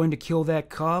Michael's going to kill that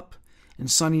cop, and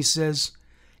Sonny says,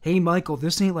 'Hey Michael,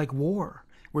 this ain't like war,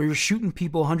 where you're shooting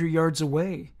people 100 yards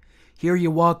away. Here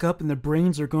you walk up and the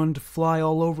brains are going to fly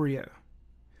all over you.'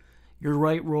 You're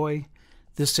right, Roy.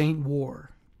 This ain't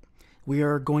war. We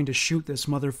are going to shoot this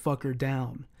motherfucker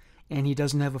down, and he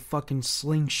doesn't have a fucking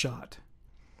slingshot."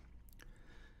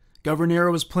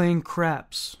 Governero was playing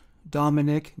craps.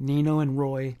 Dominic, Nino, and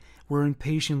Roy were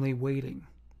impatiently waiting.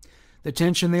 The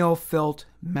tension they all felt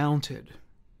mounted.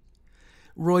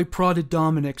 Roy prodded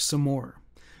Dominic some more.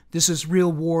 "This is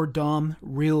real war, Dom,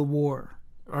 real war.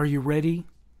 Are you ready?"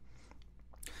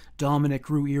 Dominic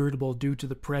grew irritable due to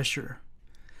the pressure.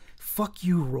 "Fuck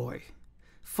you, Roy.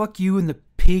 Fuck you and the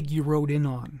pig you rode in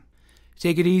on.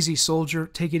 Take it easy, soldier,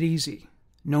 take it easy.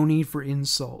 No need for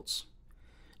insults."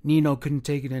 Nino couldn't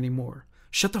take it anymore.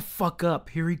 "Shut the fuck up,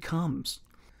 here he comes."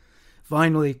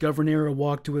 Finally, Governero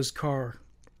walked to his car.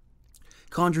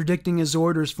 Contradicting his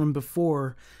orders from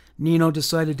before, Nino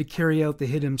decided to carry out the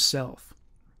hit himself.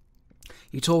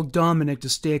 He told Dominic to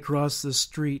stay across the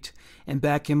street and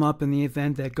back him up in the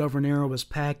event that Governero was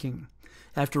packing.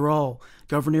 After all,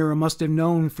 Governero must have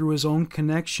known through his own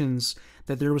connections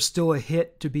that there was still a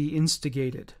hit to be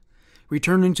instigated.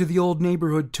 Returning to the old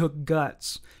neighborhood took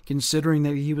guts, considering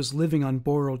that he was living on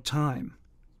borrowed time.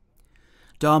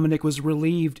 Dominic was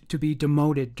relieved to be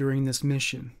demoted during this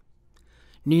mission.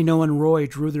 Nino and Roy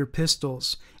drew their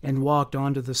pistols and walked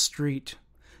onto the street.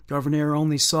 Governor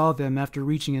only saw them after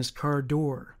reaching his car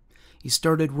door. He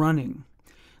started running.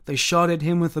 They shot at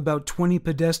him with about 20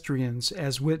 pedestrians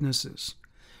as witnesses.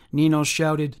 Nino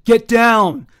shouted, "Get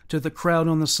down!" to the crowd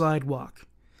on the sidewalk.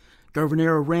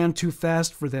 Governor ran too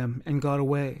fast for them and got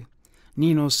away.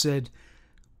 Nino said,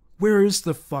 "Where is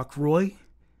the fuck, Roy?"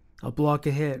 "A block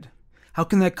ahead." "How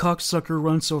can that cocksucker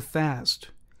run so fast?"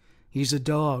 "He's a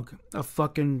dog, a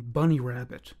fucking bunny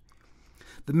rabbit."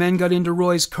 The men got into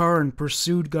Roy's car and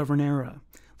pursued Governera.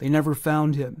 They never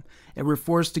found him and were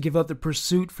forced to give up the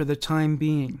pursuit for the time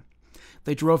being.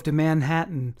 They drove to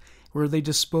Manhattan, where they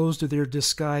disposed of their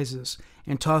disguises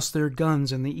and tossed their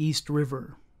guns in the East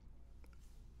River.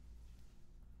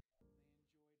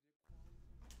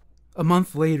 A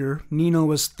month later, Nino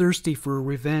was thirsty for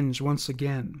revenge once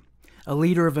again. A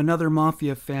leader of another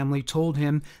mafia family told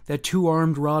him that 2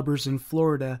 armed robbers in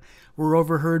Florida were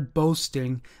overheard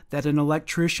boasting that an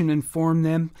electrician informed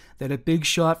them that a big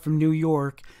shot from New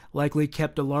York likely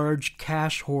kept a large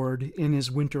cash hoard in his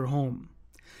winter home.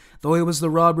 Though it was the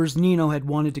robbers Nino had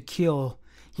wanted to kill,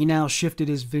 he now shifted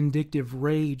his vindictive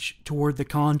rage toward the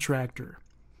contractor.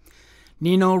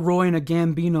 Nino, Roy, and a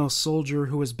Gambino soldier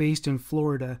who was based in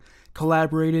Florida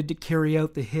collaborated to carry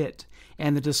out the hit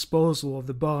and the disposal of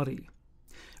the body.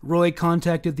 Roy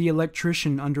contacted the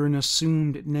electrician under an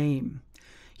assumed name.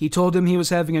 He told him he was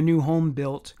having a new home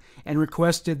built and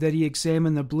requested that he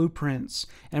examine the blueprints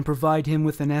and provide him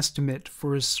with an estimate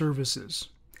for his services.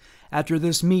 After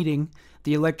this meeting,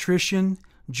 the electrician,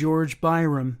 George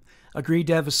Byram, agreed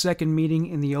to have a second meeting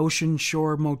in the Ocean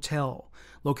Shore Motel,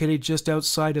 located just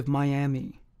outside of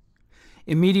Miami.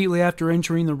 Immediately after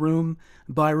entering the room,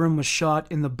 Byram was shot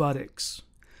in the buttocks.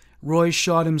 Roy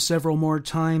shot him several more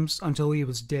times until he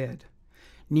was dead.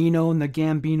 Nino and the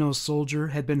Gambino soldier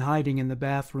had been hiding in the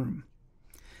bathroom.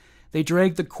 They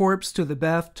dragged the corpse to the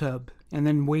bathtub and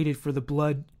then waited for the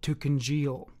blood to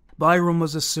congeal. Byram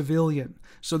was a civilian,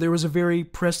 so there was a very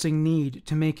pressing need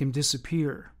to make him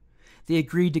disappear. They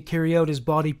agreed to carry out his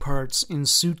body parts in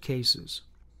suitcases.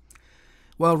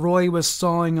 While Roy was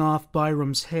sawing off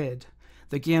Byram's head,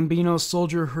 the Gambino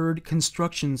soldier heard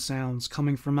construction sounds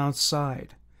coming from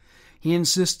outside. He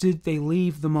insisted they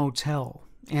leave the motel,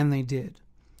 and they did.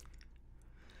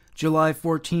 July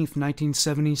 14th,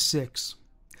 1976.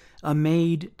 A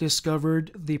maid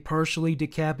discovered the partially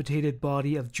decapitated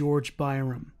body of George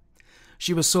Byram.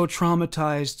 She was so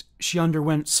traumatized, she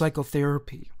underwent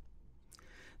psychotherapy.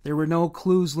 There were no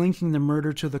clues linking the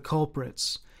murder to the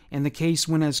culprits, and the case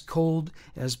went as cold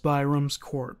as Byram's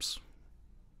corpse.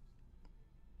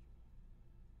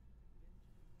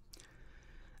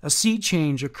 A sea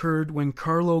change occurred when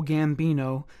Carlo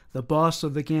Gambino, the boss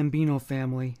of the Gambino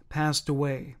family, passed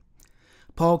away.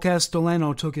 Paul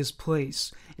Castellano took his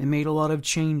place and made a lot of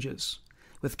changes.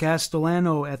 With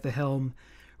Castellano at the helm,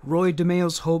 Roy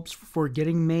DeMeo's hopes for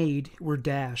getting made were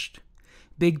dashed.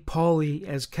 Big Paulie,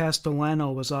 as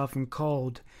Castellano was often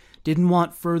called, didn't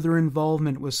want further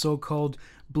involvement with so-called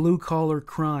blue-collar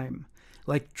crime,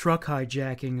 like truck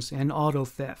hijackings and auto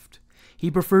theft. He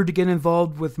preferred to get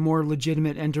involved with more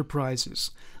legitimate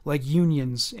enterprises, like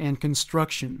unions and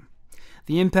construction.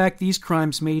 The impact these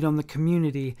crimes made on the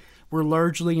community were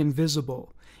largely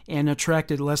invisible and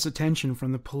attracted less attention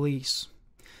from the police.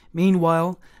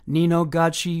 Meanwhile, Nino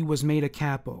Gacci was made a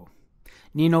capo.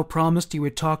 Nino promised he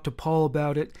would talk to Paul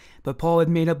about it, but Paul had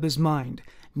made up his mind.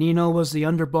 Nino was the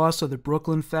underboss of the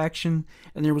Brooklyn faction,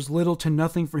 and there was little to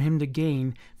nothing for him to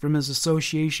gain from his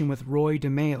association with Roy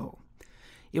DeMeo.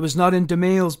 It was not in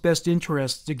DeMeo's best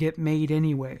interest to get made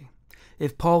anyway.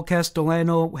 If Paul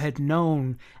Castellano had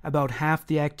known about half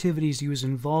the activities he was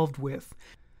involved with,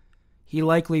 he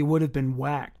likely would have been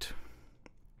whacked.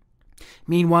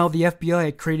 Meanwhile, the FBI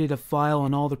had created a file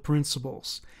on all the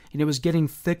principals, and it was getting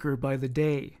thicker by the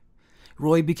day.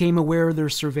 Roy became aware of their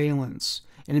surveillance,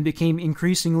 and it became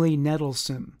increasingly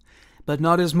nettlesome, but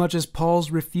not as much as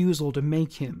Paul's refusal to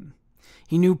make him.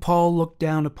 He knew Paul looked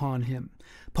down upon him.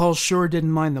 Paul sure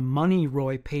didn't mind the money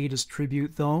Roy paid as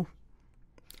tribute, though.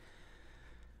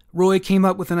 Roy came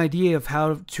up with an idea of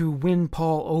how to win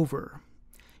Paul over.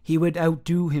 He would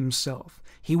outdo himself.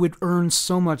 He would earn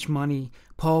so much money,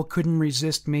 Paul couldn't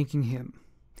resist making him.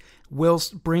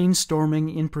 Whilst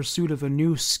brainstorming in pursuit of a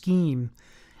new scheme,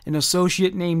 An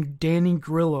associate named Danny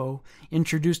Grillo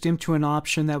introduced him to an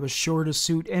option that was sure to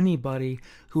suit anybody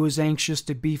who was anxious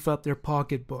to beef up their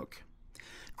pocketbook.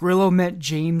 Grillo met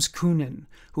James Coonan,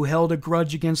 who held a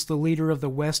grudge against the leader of the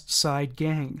West Side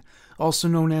Gang, also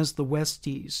known as the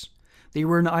Westies. They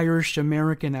were an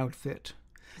Irish-American outfit.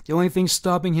 The only thing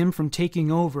stopping him from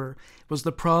taking over was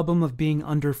the problem of being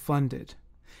underfunded.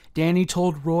 Danny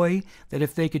told Roy that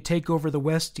if they could take over the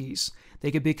Westies,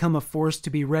 they could become a force to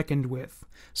be reckoned with,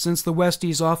 since the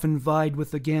Westies often vied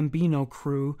with the Gambino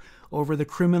crew over the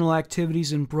criminal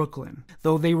activities in Brooklyn,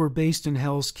 though they were based in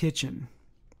Hell's Kitchen.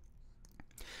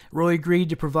 Roy agreed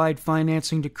to provide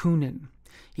financing to Coonan.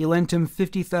 He lent him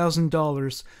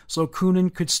 $50,000 so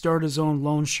Coonan could start his own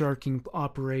loan sharking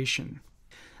operation.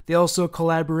 They also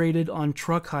collaborated on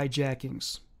truck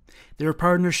hijackings. Their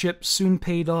partnership soon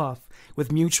paid off,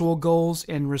 with mutual goals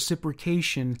and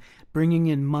reciprocation bringing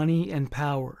in money and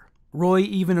power. Roy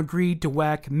even agreed to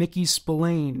whack Mickey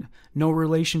Spillane, no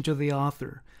relation to the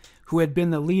author, who had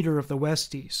been the leader of the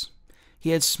Westies.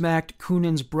 He had smacked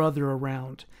Coonan's brother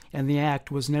around, and the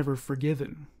act was never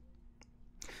forgiven.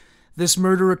 This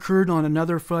murder occurred on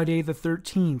another Friday the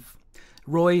 13th.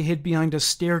 Roy hid behind a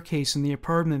staircase in the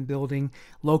apartment building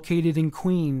located in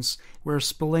Queens, where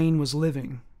Spillane was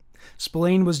living.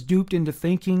 Spillane was duped into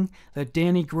thinking that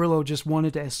Danny Grillo just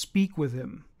wanted to speak with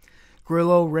him.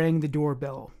 Grillo rang the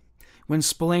doorbell. When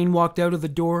Spillane walked out of the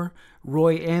door,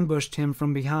 Roy ambushed him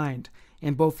from behind,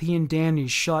 and both he and Danny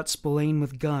shot Spillane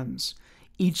with guns,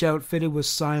 each outfitted with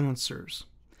silencers.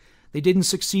 They didn't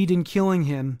succeed in killing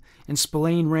him, and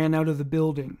Spillane ran out of the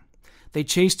building. They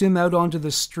chased him out onto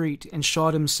the street and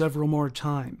shot him several more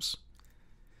times.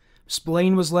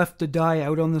 Spillane was left to die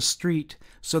out on the street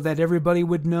so that everybody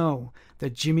would know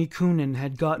that Jimmy Coonan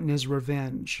had gotten his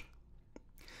revenge.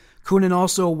 Coonan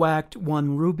also whacked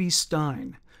one Ruby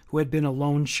Stein, who had been a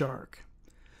loan shark.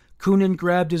 Coonan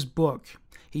grabbed his book.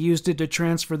 He used it to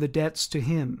transfer the debts to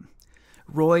him.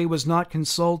 Roy was not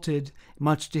consulted,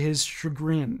 much to his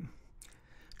chagrin.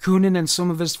 Coonan and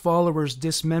some of his followers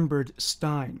dismembered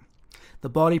Stein. The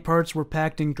body parts were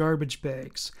packed in garbage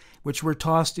bags, which were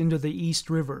tossed into the East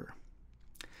River.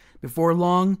 Before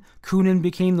long, Coonan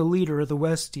became the leader of the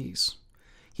Westies.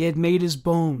 He had made his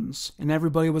bones, and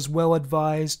everybody was well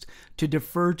advised to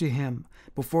defer to him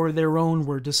before their own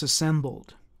were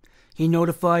disassembled. He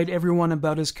notified everyone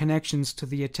about his connections to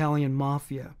the Italian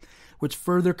mafia, which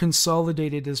further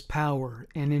consolidated his power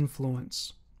and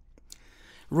influence.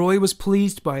 Roy was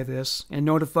pleased by this and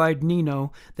notified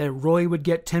Nino that Roy would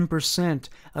get 10%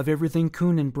 of everything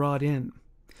Coonan brought in.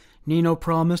 Nino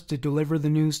promised to deliver the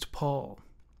news to Paul.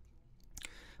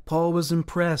 Paul was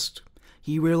impressed.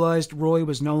 He realized Roy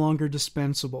was no longer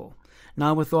dispensable,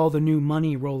 not with all the new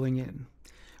money rolling in.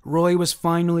 Roy was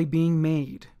finally being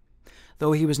made.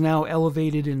 Though he was now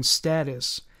elevated in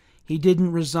status, he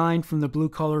didn't resign from the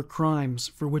blue-collar crimes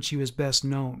for which he was best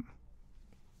known.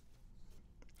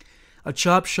 A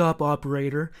chop shop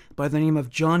operator by the name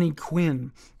of Johnny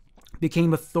Quinn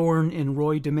became a thorn in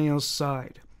Roy DeMeo's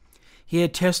side. He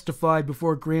had testified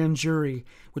before a grand jury,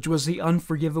 which was the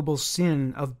unforgivable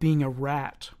sin of being a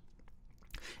rat.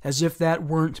 As if that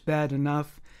weren't bad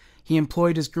enough, he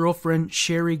employed his girlfriend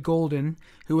Sherry Golden,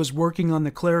 who was working on the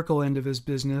clerical end of his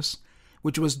business,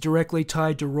 which was directly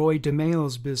tied to Roy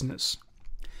DeMeo's business.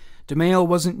 DeMeo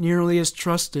wasn't nearly as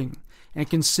trusting, and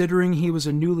considering he was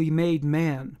a newly made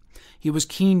man, he was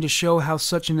keen to show how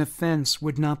such an offense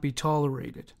would not be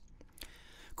tolerated.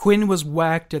 Quinn was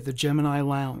whacked at the Gemini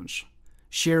Lounge.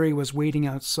 Sherry was waiting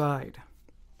outside.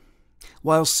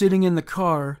 While sitting in the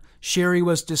car, Sherry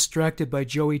was distracted by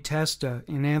Joey Testa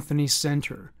in Anthony's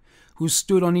center, who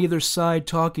stood on either side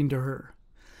talking to her.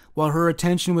 While her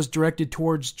attention was directed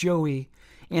towards Joey,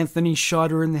 Anthony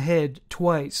shot her in the head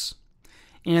twice.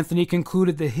 Anthony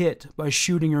concluded the hit by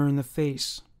shooting her in the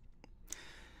face.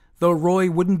 Though Roy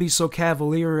wouldn't be so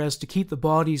cavalier as to keep the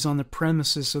bodies on the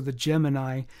premises of the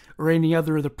Gemini or any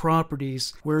other of the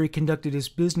properties where he conducted his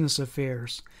business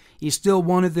affairs, he still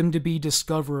wanted them to be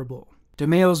discoverable.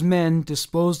 DeMeo's men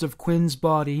disposed of Quinn's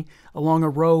body along a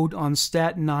road on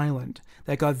Staten Island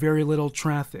that got very little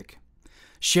traffic.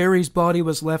 Sherry's body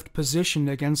was left positioned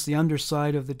against the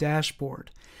underside of the dashboard,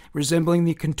 resembling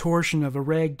the contortion of a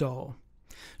rag doll.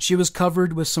 She was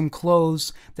covered with some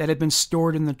clothes that had been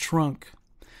stored in the trunk.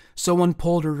 Someone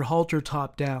pulled her halter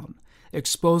top down,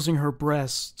 exposing her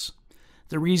breasts.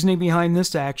 The reasoning behind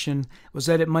this action was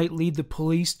that it might lead the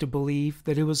police to believe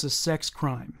that it was a sex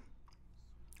crime.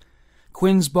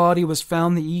 Quinn's body was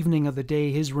found the evening of the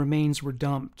day his remains were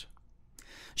dumped.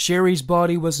 Sherry's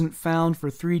body wasn't found for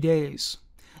 3 days.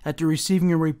 After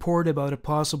receiving a report about a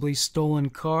possibly stolen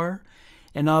car,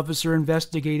 An officer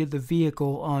investigated the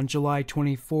vehicle on July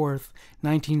 24,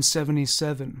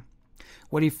 1977.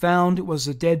 What he found was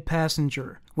a dead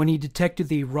passenger when he detected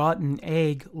the rotten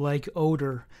egg-like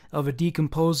odor of a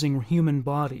decomposing human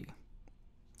body.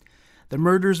 The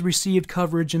murders received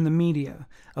coverage in the media,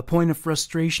 a point of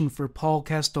frustration for Paul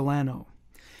Castellano.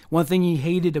 One thing he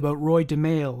hated about Roy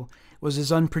DeMeo was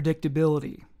his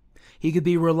unpredictability. He could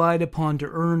be relied upon to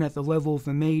earn at the level of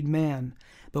a made man,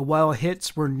 but while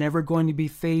hits were never going to be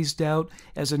phased out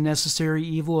as a necessary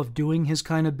evil of doing his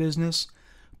kind of business,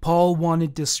 Paul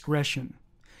wanted discretion.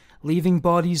 Leaving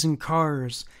bodies in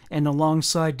cars and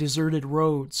alongside deserted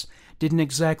roads didn't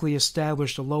exactly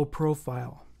establish a low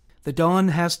profile. The Don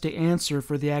has to answer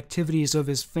for the activities of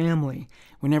his family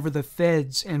whenever the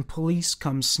feds and police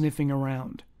come sniffing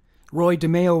around. Roy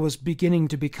DeMeo was beginning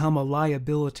to become a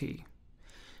liability.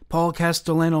 Paul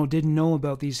Castellano didn't know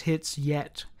about these hits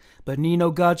yet, but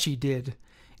Nino Gacci did,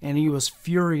 and he was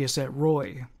furious at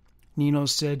Roy. Nino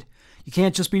said, "You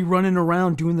can't just be running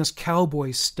around doing this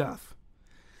cowboy stuff."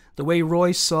 The way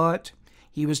Roy saw it,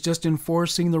 he was just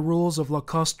enforcing the rules of La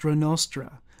Cosa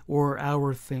Nostra, or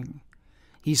our thing.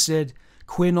 He said,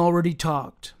 "Quinn already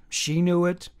talked. She knew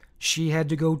it. She had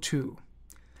to go too.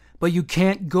 But you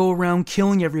can't go around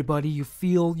killing everybody you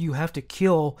feel you have to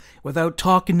kill without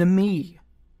talking to me.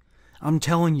 I'm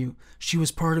telling you, she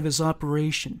was part of his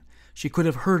operation. She could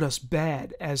have hurt us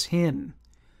bad as hin.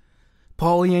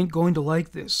 Paulie ain't going to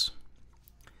like this."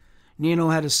 Nino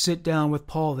had to sit down with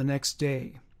Paul the next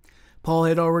day. Paul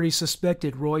had already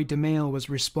suspected Roy DeMeo was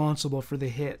responsible for the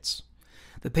hits.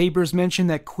 The papers mentioned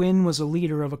that Quinn was a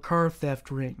leader of a car theft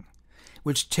ring,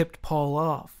 which tipped Paul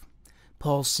off.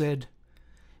 Paul said,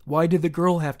 "Why did the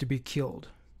girl have to be killed?"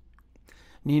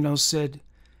 Nino said,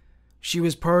 "She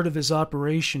was part of his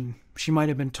operation. She might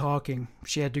have been talking.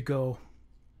 She had to go."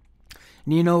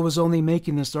 Nino was only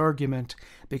making this argument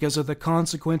because of the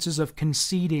consequences of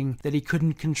conceding that he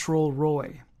couldn't control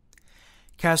Roy.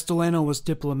 Castellano was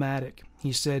diplomatic.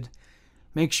 He said,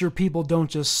 "Make sure people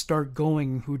don't just start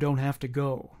going who don't have to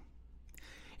go."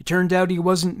 It turned out he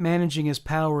wasn't managing his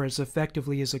power as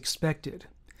effectively as expected.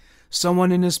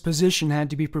 Someone in his position had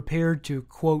to be prepared to,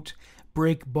 quote,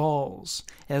 "break balls,"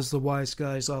 as the wise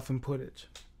guys often put it.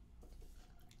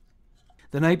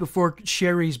 The night before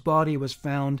Sherry's body was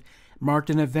found marked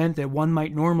an event that one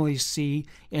might normally see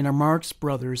in a Marx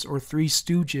Brothers or Three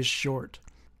Stooges short.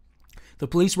 The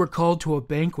police were called to a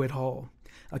banquet hall.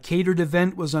 A catered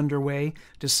event was underway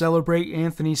to celebrate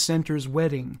Anthony Center's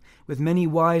wedding, with many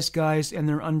wise guys and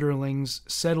their underlings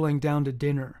settling down to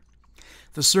dinner.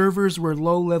 The servers were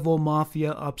low-level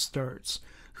mafia upstarts,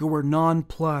 who were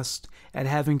nonplussed at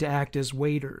having to act as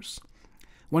waiters.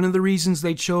 One of the reasons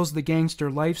they chose the gangster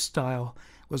lifestyle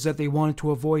was that they wanted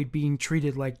to avoid being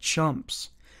treated like chumps,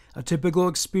 a typical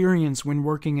experience when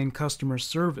working in customer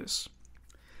service.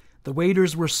 The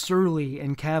waiters were surly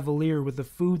and cavalier with the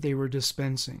food they were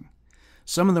dispensing.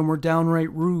 Some of them were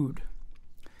downright rude.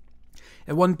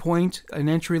 At one point, an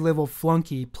entry-level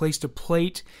flunky placed a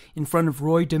plate in front of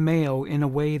Roy DeMeo in a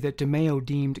way that DeMeo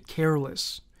deemed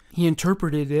careless. He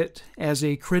interpreted it as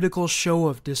a critical show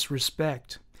of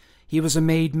disrespect. He was a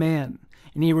made man,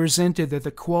 and he resented that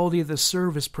the quality of the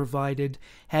service provided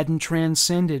hadn't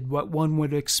transcended what one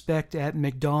would expect at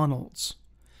McDonald's.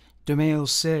 DeMeo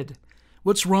said,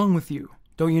 "What's wrong with you?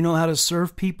 Don't you know how to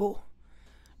serve people?"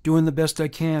 "Doing the best I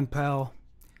can, pal."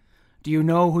 "Do you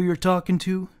know who you're talking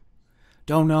to?"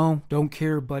 "Don't know, don't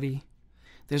care, buddy."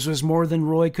 This was more than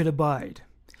Roy could abide.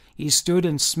 He stood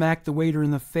and smacked the waiter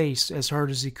in the face as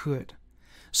hard as he could.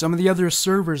 Some of the other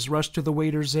servers rushed to the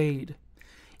waiter's aid.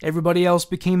 Everybody else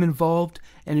became involved,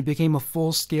 and it became a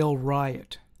full-scale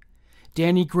riot.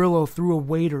 Danny Grillo threw a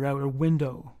waiter out a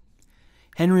window.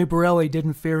 Henry Borelli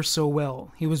didn't fare so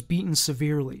well. He was beaten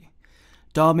severely.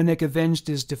 Dominic avenged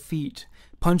his defeat,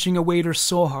 punching a waiter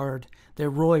so hard that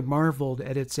Roy marveled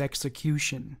at its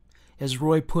execution. As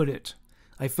Roy put it,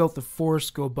 "I felt the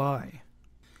force go by."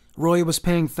 Roy was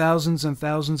paying thousands and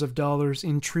thousands of dollars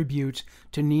in tribute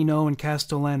to Nino and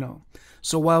Castellano,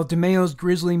 so while DeMeo's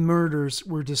grisly murders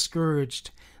were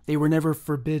discouraged, they were never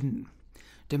forbidden.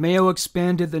 DeMeo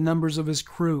expanded the numbers of his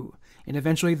crew, and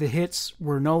eventually the hits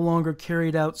were no longer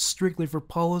carried out strictly for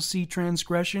policy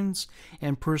transgressions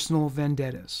and personal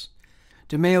vendettas.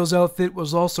 DeMeo's outfit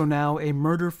was also now a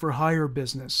murder-for-hire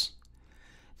business.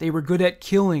 They were good at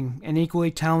killing and equally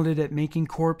talented at making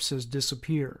corpses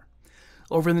disappear.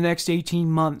 Over the next 18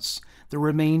 months, the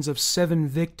remains of 7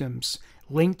 victims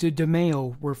linked to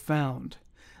DeMeo were found.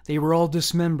 They were all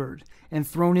dismembered and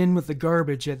thrown in with the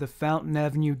garbage at the Fountain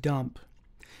Avenue dump.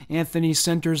 Anthony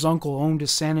Center's uncle owned a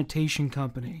sanitation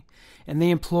company, and they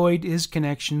employed his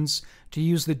connections to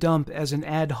use the dump as an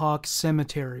ad hoc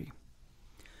cemetery.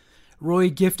 Roy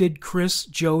gifted Chris,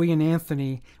 Joey, and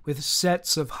Anthony with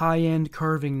sets of high-end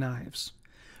carving knives.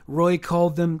 Roy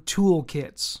called them tool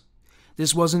kits.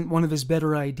 This wasn't one of his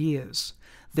better ideas.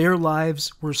 Their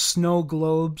lives were snow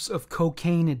globes of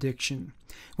cocaine addiction.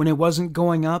 When it wasn't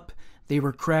going up, they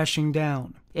were crashing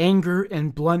down. Anger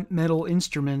and blunt metal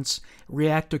instruments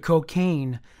react to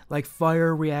cocaine like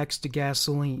fire reacts to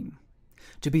gasoline.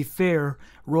 To be fair,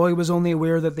 Roy was only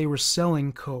aware that they were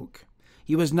selling coke.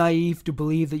 He was naive to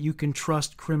believe that you can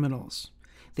trust criminals.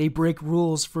 They break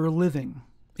rules for a living.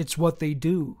 It's what they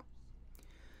do.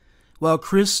 While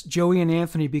Chris, Joey, and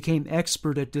Anthony became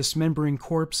expert at dismembering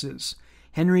corpses,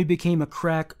 Henry became a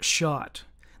crack shot.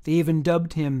 They even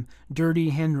dubbed him Dirty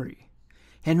Henry.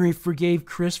 Henry forgave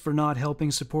Chris for not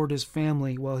helping support his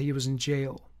family while he was in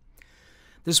jail.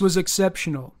 This was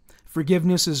exceptional.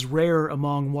 Forgiveness is rare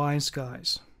among wise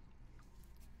guys.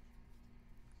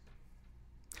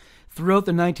 Throughout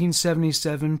the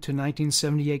 1977 to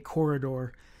 1978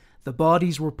 corridor, the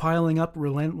bodies were piling up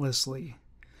relentlessly.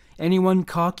 Anyone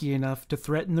cocky enough to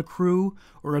threaten the crew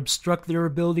or obstruct their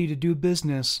ability to do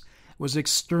business was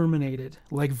exterminated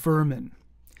like vermin.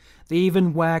 They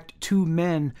even whacked 2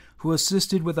 men who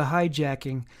assisted with the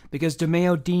hijacking because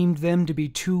DeMeo deemed them to be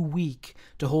too weak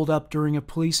to hold up during a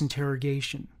police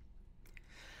interrogation.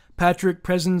 Patrick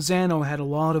Presenzano had a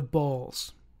lot of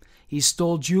balls. He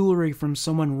stole jewelry from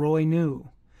someone Roy knew.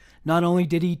 Not only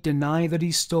did he deny that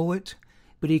he stole it,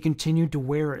 but he continued to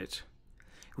wear it.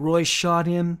 Roy shot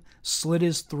him, slit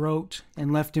his throat,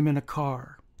 and left him in a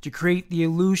car. To create the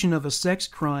illusion of a sex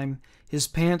crime, his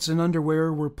pants and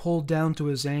underwear were pulled down to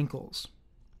his ankles.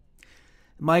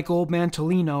 Michael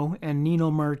Mantolino and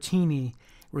Nino Martini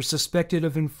were suspected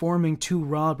of informing 2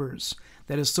 robbers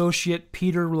that associate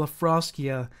Peter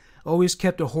Lafroskia always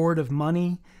kept a hoard of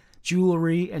money,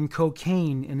 jewelry, and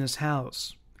cocaine in his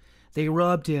house. They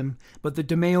robbed him, but the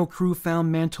DeMeo crew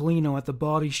found Mantolino at the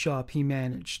body shop he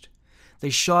managed. They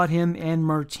shot him and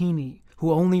Martini,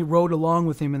 who only rode along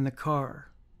with him in the car.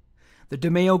 The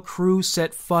DeMeo crew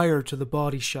set fire to the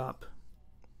body shop.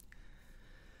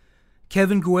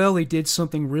 Kevin Gueli did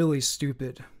something really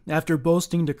stupid. After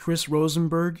boasting to Chris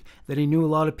Rosenberg that he knew a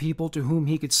lot of people to whom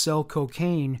he could sell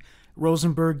cocaine,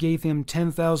 Rosenberg gave him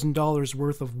 $10,000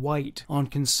 worth of white on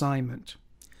consignment.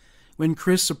 When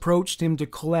Chris approached him to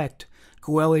collect,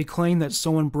 Gueli claimed that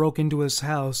someone broke into his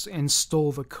house and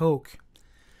stole the coke.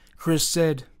 Chris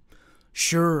said,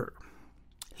 "Sure."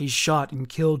 He shot and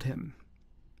killed him.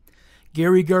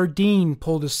 Gary Gardine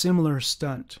pulled a similar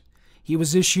stunt. He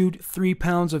was issued 3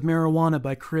 pounds of marijuana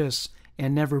by Chris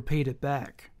and never paid it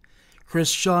back. Chris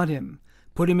shot him,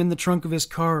 put him in the trunk of his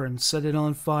car, and set it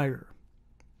on fire.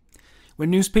 When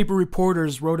newspaper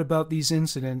reporters wrote about these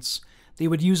incidents, they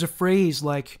would use a phrase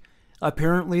like,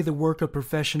 "apparently the work of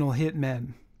professional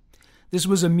hitmen." This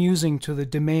was amusing to the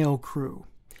DeMeo crew.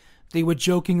 They would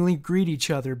jokingly greet each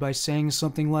other by saying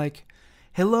something like,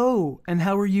 "Hello, and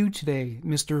how are you today,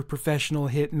 Mr. Professional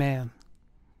Hitman?"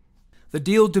 The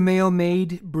deal DeMeo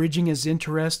made, bridging his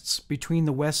interests between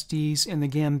the Westies and the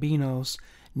Gambinos,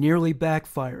 nearly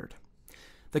backfired.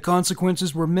 The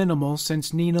consequences were minimal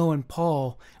since Nino and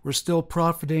Paul were still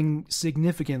profiting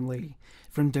significantly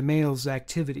from DeMeo's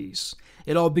activities.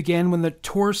 It all began when the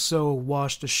Torso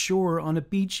washed ashore on a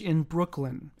beach in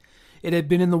Brooklyn. It had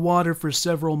been in the water for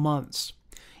several months.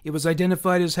 It was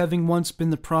identified as having once been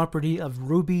the property of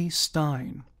Ruby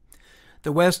Stein.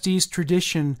 The Westies'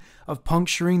 tradition of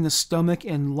puncturing the stomach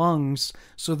and lungs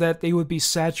so that they would be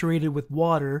saturated with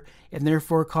water and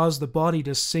therefore cause the body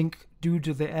to sink due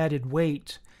to the added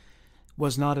weight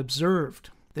was not observed.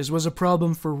 This was a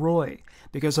problem for Roy,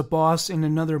 because a boss in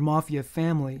another mafia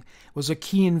family was a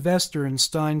key investor in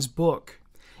Stein's book.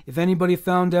 If anybody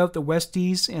found out the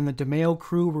Westies and the DeMeo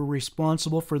crew were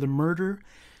responsible for the murder,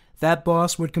 that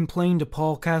boss would complain to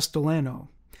Paul Castellano.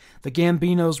 The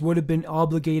Gambinos would have been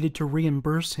obligated to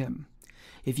reimburse him.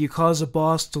 If you cause a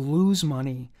boss to lose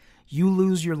money, you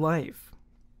lose your life.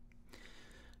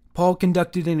 Paul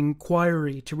conducted an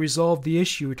inquiry to resolve the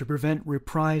issue to prevent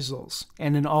reprisals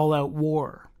and an all-out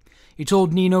war. He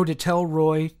told Nino to tell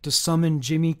Roy to summon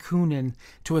Jimmy Coonan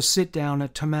to a sit-down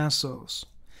at Tommaso's.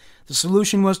 The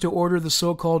solution was to order the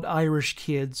so-called Irish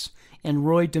kids and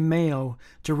Roy DeMeo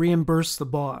to reimburse the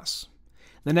boss.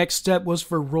 The next step was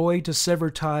for Roy to sever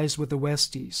ties with the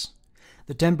Westies.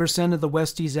 The 10% of the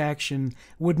Westies' action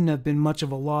wouldn't have been much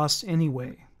of a loss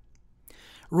anyway.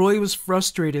 Roy was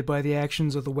frustrated by the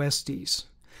actions of the Westies,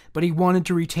 but he wanted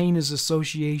to retain his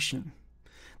association.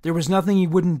 There was nothing he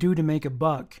wouldn't do to make a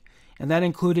buck, and that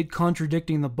included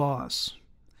contradicting the boss.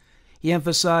 He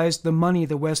emphasized the money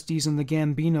the Westies and the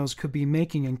Gambinos could be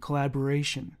making in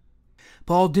collaboration.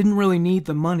 Paul didn't really need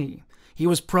the money. He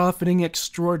was profiting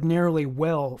extraordinarily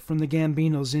well from the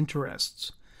Gambino's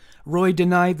interests. Roy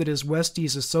denied that his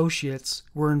Westies associates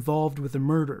were involved with the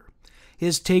murder.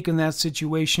 His take on that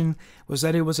situation was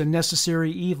that it was a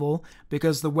necessary evil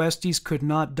because the Westies could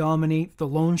not dominate the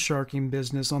loan sharking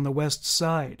business on the West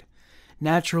Side.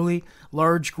 Naturally,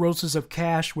 large grosses of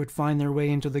cash would find their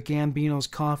way into the Gambino's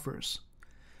coffers.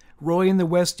 Roy and the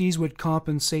Westies would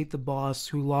compensate the boss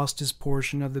who lost his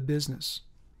portion of the business.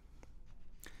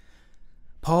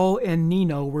 Paul and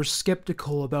Nino were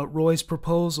skeptical about Roy's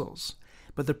proposals,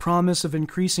 but the promise of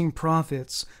increasing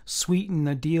profits sweetened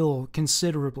the deal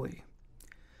considerably.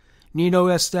 Nino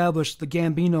established the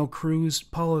Gambino crew's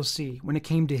policy when it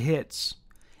came to hits.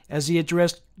 As he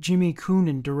addressed Jimmy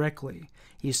Coonan directly,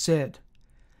 he said,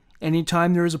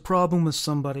 "Anytime there is a problem with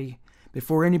somebody,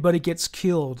 before anybody gets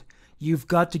killed, you've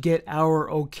got to get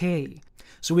our okay,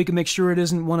 so we can make sure it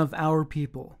isn't one of our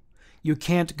people. You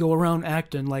can't go around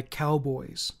acting like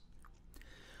cowboys."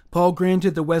 Paul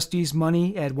granted the Westies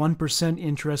money at 1%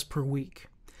 interest per week.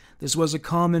 This was a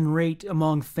common rate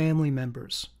among family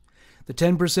members. The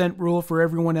 10% rule for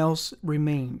everyone else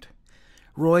remained.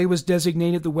 Roy was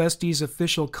designated the Westies'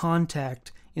 official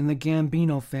contact in the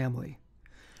Gambino family.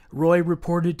 Roy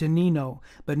reported to Nino,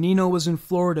 but Nino was in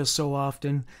Florida so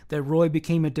often that Roy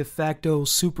became a de facto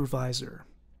supervisor.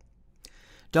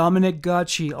 Dominic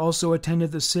Gacci also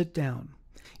attended the sit-down.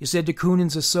 He said to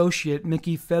Coonan's associate,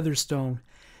 Mickey Featherstone,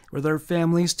 "With our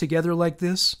families together like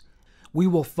this, we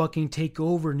will fucking take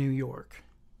over New York."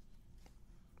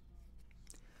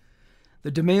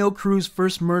 The DeMeo crew's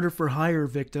first murder-for-hire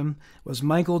victim was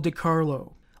Michael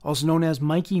DiCarlo, also known as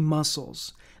Mikey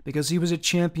Muscles, because he was a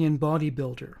champion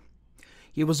bodybuilder.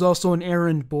 He was also an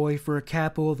errand boy for a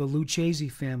capo of the Lucchese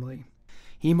family.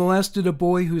 He molested a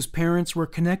boy whose parents were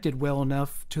connected well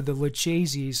enough to the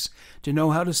Luccheses to know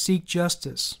how to seek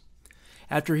justice.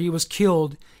 After he was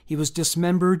killed, he was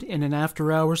dismembered in an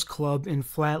after-hours club in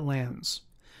Flatlands.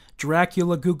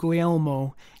 Dracula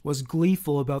Guglielmo was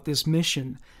gleeful about this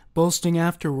mission, boasting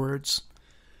afterwards,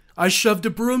 "I shoved a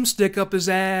broomstick up his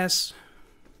ass."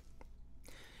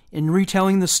 In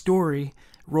retelling the story,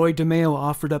 Roy DeMeo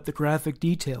offered up the graphic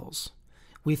details.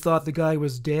 "We thought the guy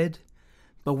was dead,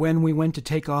 but when we went to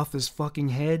take off his fucking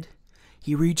head,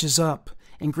 he reaches up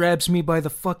and grabs me by the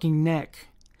fucking neck.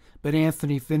 But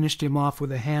Anthony finished him off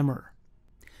with a hammer."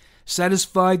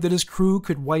 Satisfied that his crew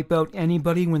could wipe out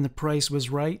anybody when the price was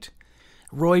right,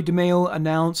 Roy DeMeo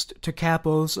announced to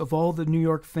capos of all the New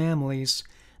York families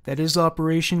that his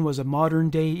operation was a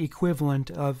modern-day equivalent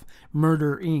of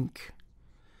Murder, Inc.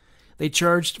 They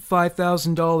charged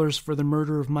 $5,000 for the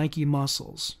murder of Mikey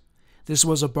Muscles. This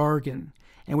was a bargain,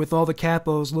 and with all the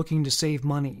capos looking to save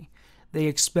money, they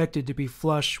expected to be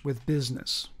flush with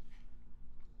business.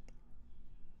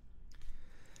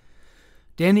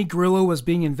 Danny Grillo was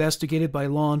being investigated by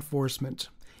law enforcement,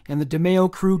 and the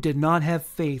DeMeo crew did not have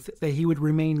faith that he would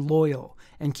remain loyal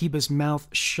and keep his mouth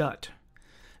shut.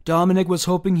 Dominic was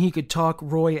hoping he could talk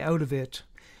Roy out of it.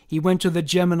 He went to the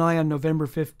Gemini on November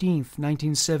 15th,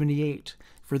 1978,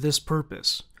 for this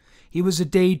purpose. He was a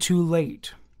day too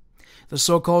late. The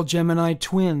so-called Gemini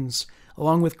twins,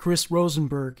 along with Chris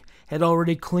Rosenberg, had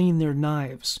already cleaned their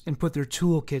knives and put their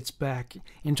toolkits back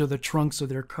into the trunks of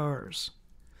their cars.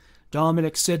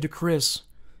 Dominic said to Chris,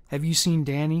 "Have you seen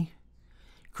Danny?"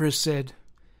 Chris said,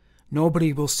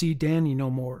 "Nobody will see Danny no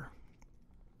more."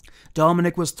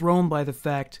 Dominic was thrown by the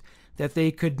fact that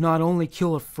they could not only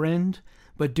kill a friend,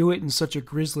 but do it in such a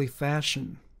grisly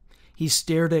fashion. He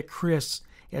stared at Chris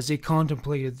as he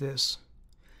contemplated this.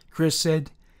 Chris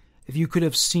said, "If you could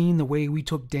have seen the way we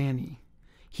took Danny,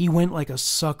 he went like a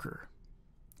sucker."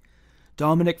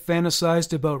 Dominic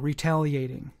fantasized about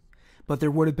retaliating, but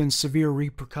there would have been severe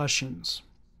repercussions.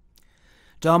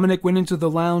 Dominic went into the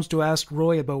lounge to ask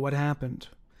Roy about what happened.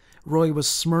 Roy was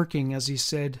smirking as he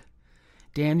said,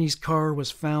 "Danny's car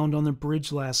was found on the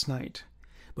bridge last night,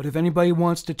 but if anybody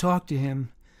wants to talk to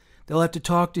him, they'll have to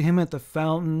talk to him at the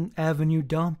Fountain Avenue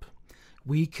dump.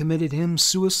 We committed him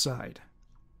suicide."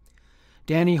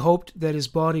 Danny hoped that his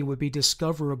body would be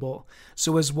discoverable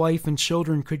so his wife and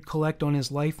children could collect on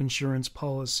his life insurance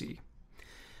policy.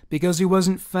 Because he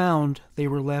wasn't found, they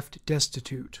were left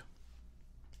destitute.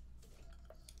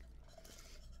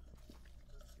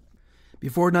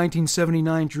 Before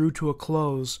 1979 drew to a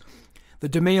close, the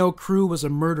DeMeo crew was a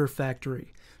murder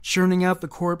factory, churning out the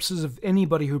corpses of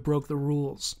anybody who broke the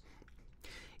rules.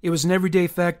 It was an everyday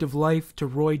fact of life to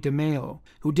Roy DeMeo,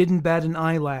 who didn't bat an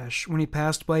eyelash when he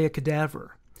passed by a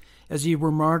cadaver. as he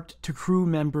remarked to crew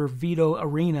member Vito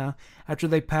Arena after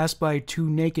they passed by two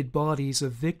naked bodies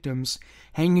of victims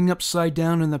hanging upside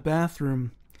down in the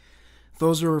bathroom.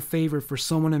 "Those are a favor for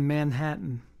someone in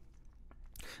Manhattan."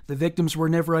 The victims were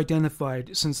never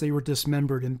identified since they were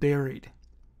dismembered and buried.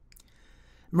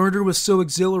 Murder was so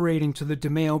exhilarating to the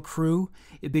DeMeo crew,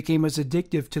 it became as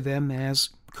addictive to them as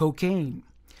cocaine.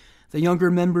 The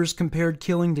younger members compared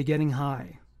killing to getting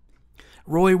high.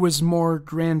 Roy was more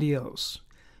grandiose,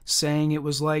 saying it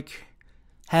was like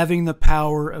having the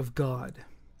power of God.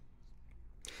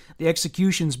 The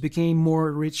executions became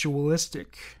more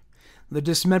ritualistic. The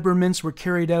dismemberments were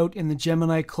carried out in the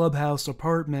Gemini Clubhouse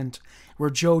apartment where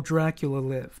Joe Dracula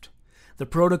lived. The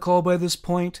protocol by this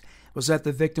point was that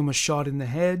the victim was shot in the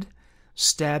head,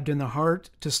 stabbed in the heart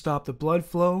to stop the blood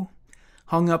flow,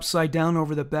 hung upside down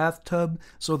over the bathtub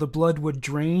so the blood would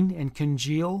drain and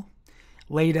congeal,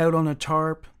 laid out on a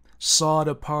tarp, sawed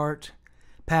apart,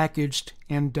 packaged,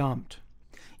 and dumped.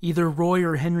 Either Roy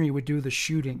or Henry would do the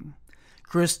shooting.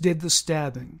 Chris did the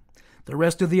stabbing. The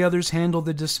rest of the others handled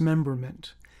the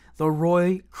dismemberment, though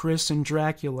Roy, Chris, and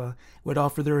Dracula would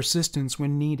offer their assistance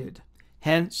when needed.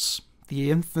 Hence,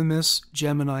 the infamous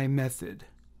Gemini method.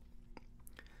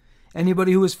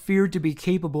 Anybody who was feared to be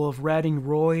capable of ratting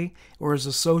Roy or his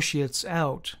associates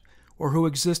out, or who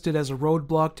existed as a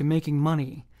roadblock to making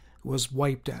money, was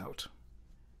wiped out.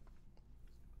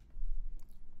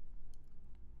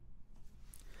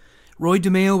 Roy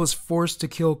DeMeo was forced to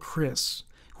kill Chris,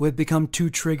 who had become too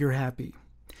trigger-happy.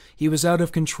 He was out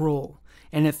of control,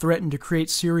 and it threatened to create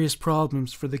serious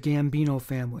problems for the Gambino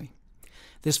family.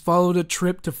 This followed a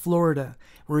trip to Florida,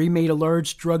 where he made a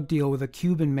large drug deal with a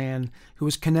Cuban man who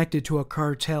was connected to a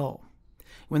cartel.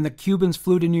 When the Cubans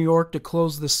flew to New York to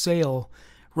close the sale,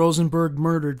 Rosenberg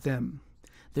murdered them.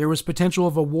 There was potential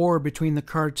of a war between the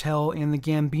cartel and the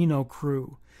Gambino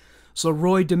crew, so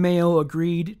Roy DeMeo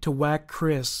agreed to whack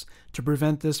Chris to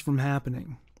prevent this from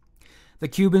happening. The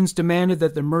Cubans demanded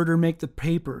that the murder make the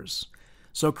papers,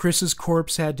 so Chris's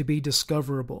corpse had to be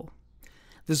discoverable.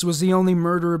 This was the only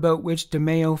murder about which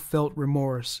DeMeo felt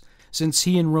remorse, since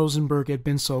he and Rosenberg had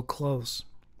been so close.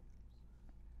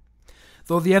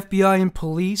 Though the FBI and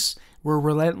police were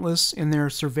relentless in their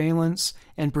surveillance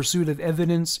and pursuit of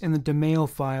evidence in the DeMeo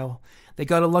file, they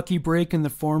got a lucky break in the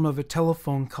form of a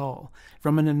telephone call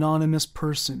from an anonymous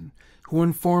person who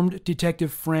informed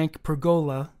Detective Frank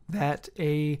Pergola that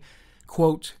a,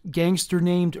 quote, gangster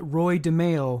named Roy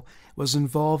DeMeo was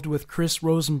involved with Chris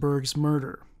Rosenberg's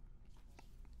murder.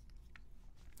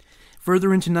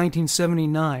 Further into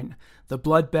 1979, the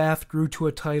bloodbath grew to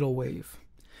a tidal wave.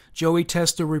 Joey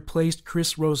Testa replaced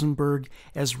Chris Rosenberg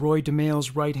as Roy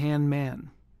DeMeo's right-hand man.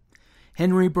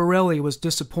 Henry Borelli was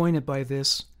disappointed by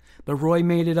this, but Roy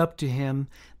made it up to him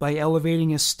by elevating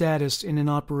his status in an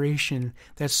operation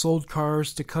that sold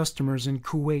cars to customers in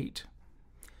Kuwait.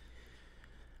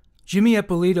 Jimmy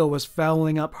Ippolito was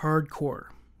fouling up hardcore.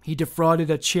 He defrauded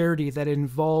a charity that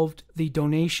involved the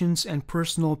donations and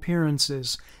personal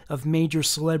appearances of major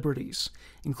celebrities,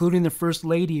 including the First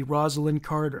Lady Rosalind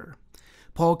Carter.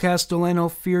 Paul Castellano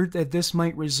feared that this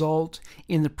might result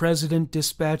in the president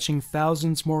dispatching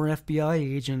thousands more FBI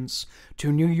agents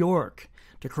to New York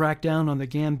to crack down on the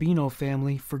Gambino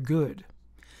family for good.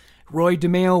 Roy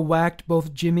DeMeo whacked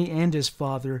both Jimmy and his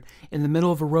father in the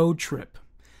middle of a road trip.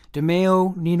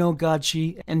 DeMeo, Nino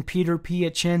Gacci, and Peter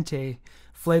Piacente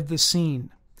fled the scene.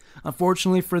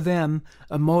 Unfortunately for them,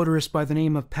 a motorist by the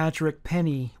name of Patrick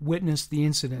Penny witnessed the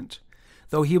incident.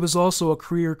 Though he was also a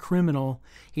career criminal,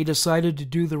 he decided to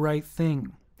do the right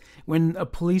thing. When a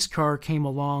police car came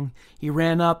along, he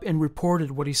ran up and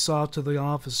reported what he saw to the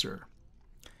officer.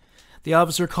 The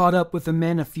officer caught up with the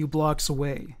men a few blocks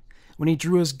away. When he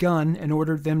drew his gun and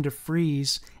ordered them to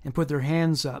freeze and put their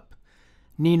hands up,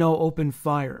 Nino opened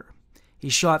fire. He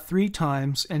shot 3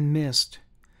 times and missed.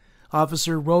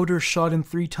 Officer Roeder shot him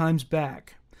 3 times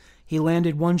back. He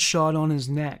landed 1 shot on his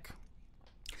neck.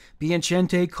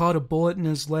 Piacente caught a bullet in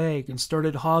his leg and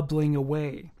started hobbling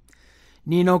away.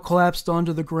 Nino collapsed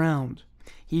onto the ground.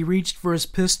 He reached for his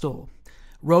pistol.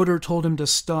 Roeder told him to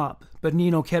stop, but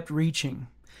Nino kept reaching.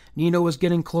 Nino was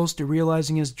getting close to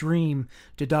realizing his dream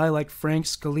to die like Frank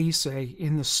Scalise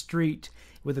in the street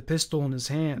with a pistol in his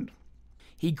hand.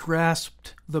 He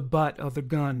grasped the butt of the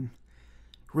gun.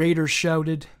 Rader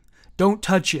shouted, "Don't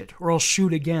touch it, or I'll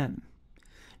shoot again."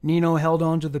 Nino held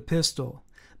on to the pistol,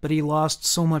 but he lost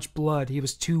so much blood he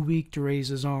was too weak to raise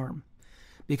his arm.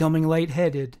 Becoming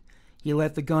lightheaded, he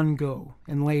let the gun go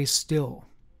and lay still.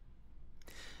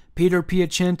 Peter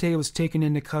Piacente was taken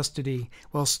into custody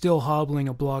while still hobbling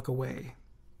a block away.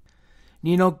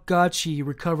 Nino Gacci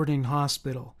recovered in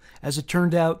hospital. As it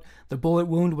turned out, the bullet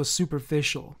wound was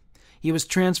superficial. He was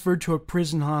transferred to a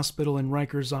prison hospital in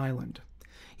Rikers Island.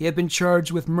 He had been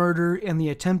charged with murder and the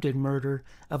attempted murder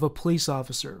of a police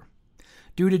officer.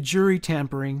 Due to jury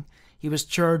tampering, he was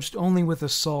charged only with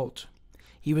assault.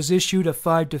 He was issued a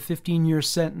 5 to 15-year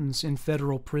sentence in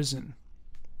federal prison.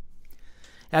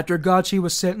 After Gacci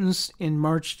was sentenced in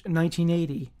March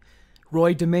 1980,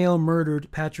 Roy DeMeo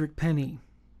murdered Patrick Penny.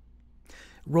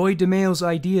 Roy DeMeo's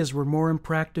ideas were more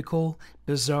impractical,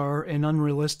 bizarre, and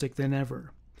unrealistic than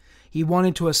ever. He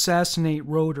wanted to assassinate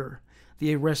Roeder,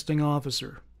 the arresting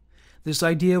officer. This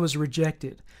idea was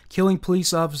rejected. Killing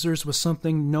police officers was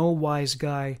something no wise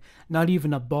guy, not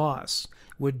even a boss,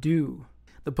 would do.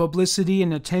 The publicity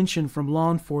and attention from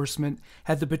law enforcement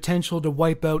had the potential to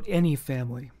wipe out any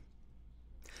family.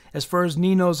 As far as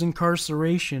Nino's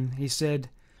incarceration, he said,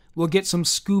 "We'll get some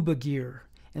scuba gear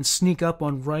and sneak up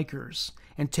on Rikers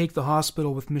and take the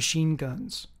hospital with machine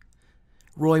guns."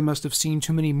 Roy must have seen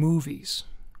too many movies.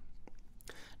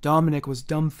 Dominic was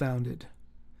dumbfounded.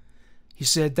 He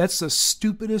said, "That's the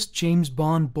stupidest James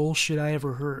Bond bullshit I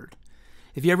ever heard.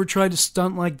 If you ever tried to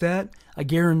stunt like that, I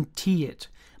guarantee it,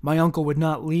 my uncle would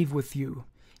not leave with you.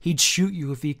 He'd shoot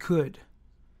you if he could."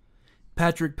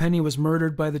 Patrick Penny was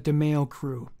murdered by the DeMeo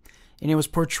crew, and it was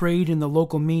portrayed in the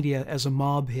local media as a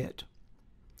mob hit.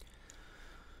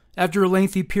 After a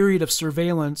lengthy period of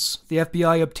surveillance, the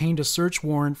FBI obtained a search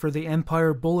warrant for the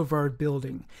Empire Boulevard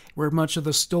building, where much of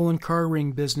the stolen car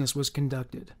ring business was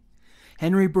conducted.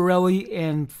 Henry Borelli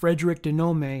and Frederick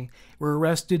Denome were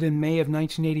arrested in May of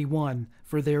 1981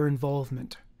 for their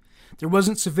involvement. There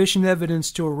wasn't sufficient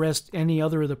evidence to arrest any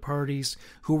other of the parties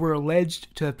who were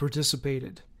alleged to have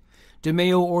participated.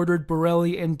 DeMeo ordered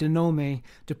Borelli and Denome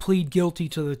to plead guilty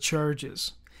to the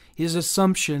charges. His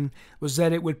assumption was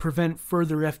that it would prevent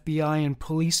further FBI and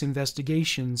police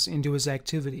investigations into his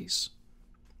activities.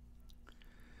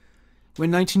 When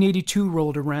 1982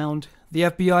 rolled around, the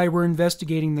FBI were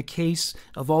investigating the case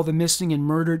of all the missing and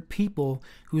murdered people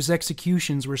whose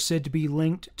executions were said to be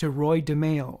linked to Roy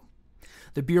DeMeo.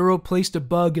 The Bureau placed a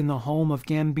bug in the home of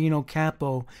Gambino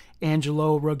capo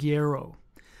Angelo Ruggiero.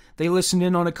 They listened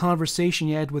in on a conversation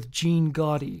he had with Gene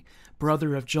Gotti,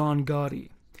 brother of John Gotti.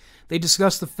 They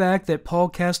discussed the fact that Paul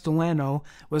Castellano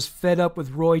was fed up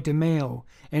with Roy DeMeo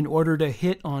and ordered a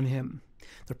hit on him.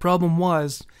 The problem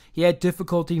was, he had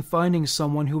difficulty finding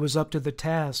someone who was up to the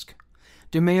task.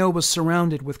 DeMeo was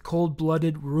surrounded with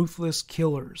cold-blooded, ruthless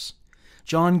killers.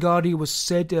 John Gotti was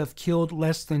said to have killed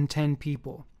less than 10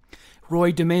 people.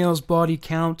 Roy DeMeo's body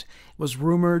count was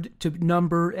rumored to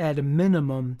number at a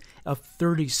minimum of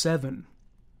 37.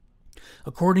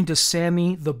 According to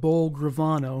Sammy the Bull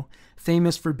Gravano,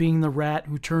 famous for being the rat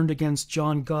who turned against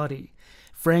John Gotti,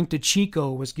 Frank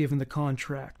DeChico was given the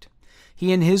contract.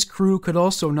 He and his crew could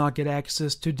also not get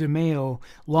access to DeMeo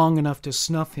long enough to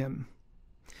snuff him.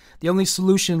 The only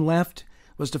solution left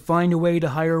was to find a way to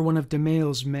hire one of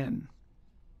DeMeo's men.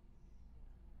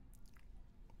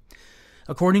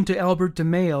 According to Albert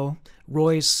DeMeo,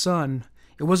 Roy's son,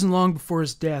 it wasn't long before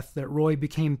his death that Roy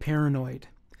became paranoid.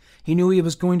 He knew he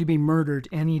was going to be murdered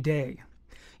any day.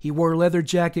 He wore a leather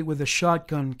jacket with a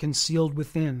shotgun concealed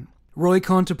within. Roy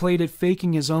contemplated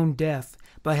faking his own death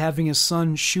by having his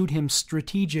son shoot him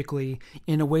strategically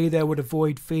in a way that would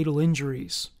avoid fatal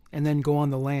injuries, and then go on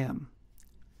the lam.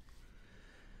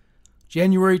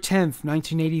 January 10th,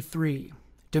 1983,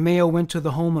 DeMeo went to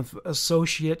the home of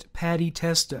associate Patty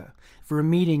Testa for a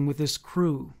meeting with his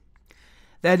crew.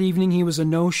 That evening he was a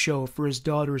no-show for his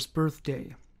daughter's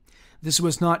birthday. This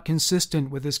was not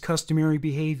consistent with his customary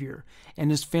behavior,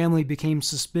 and his family became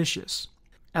suspicious.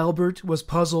 Albert was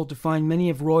puzzled to find many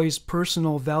of Roy's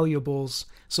personal valuables,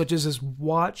 such as his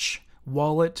watch,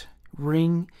 wallet,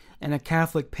 ring, and a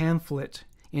Catholic pamphlet,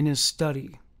 in his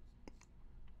study.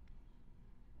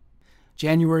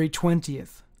 January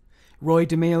 20th. Roy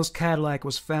DeMeo's Cadillac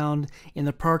was found in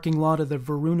the parking lot of the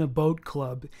Varuna Boat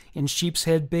Club in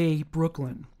Sheepshead Bay,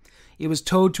 Brooklyn. It was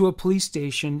towed to a police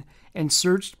station and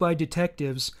searched by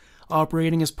detectives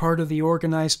operating as part of the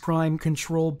Organized Crime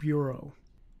Control Bureau.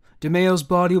 DeMeo's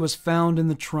body was found in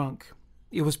the trunk.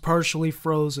 It was partially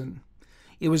frozen.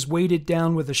 It was weighted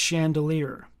down with a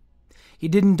chandelier. He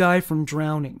didn't die from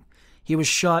drowning. He was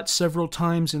shot several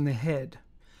times in the head.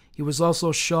 He was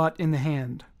also shot in the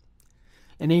hand.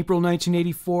 In April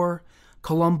 1984,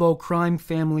 Colombo crime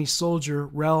family soldier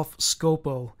Ralph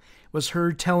Scopo was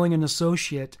heard telling an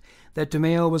associate that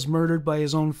DeMeo was murdered by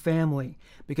his own family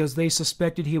because they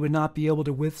suspected he would not be able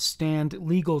to withstand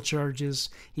legal charges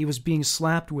he was being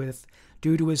slapped with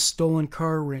due to his stolen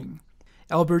car ring.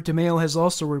 Albert DeMeo has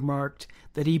also remarked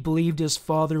that he believed his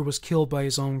father was killed by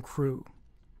his own crew.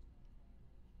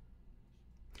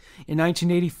 In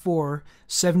 1984,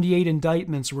 78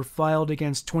 indictments were filed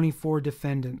against 24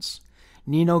 defendants.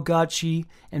 Nino Gacci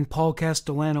and Paul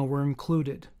Castellano were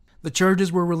included. The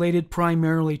charges were related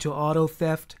primarily to auto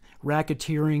theft,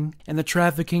 racketeering, and the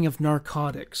trafficking of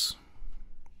narcotics.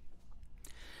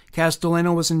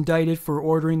 Castellano was indicted for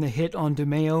ordering the hit on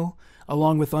DeMeo,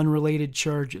 along with unrelated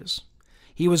charges.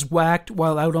 He was whacked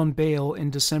while out on bail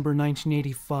in December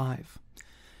 1985.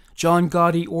 John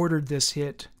Gotti ordered this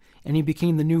hit, and he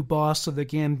became the new boss of the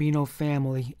Gambino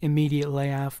family immediately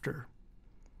after.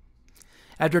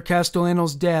 After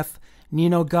Castellano's death,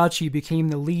 Nino Gacci became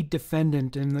the lead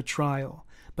defendant in the trial,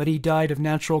 but he died of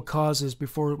natural causes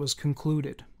before it was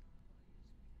concluded.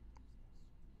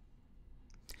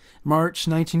 March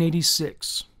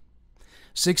 1986.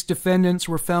 6 defendants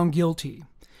were found guilty.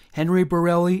 Henry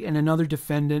Borelli and another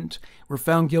defendant were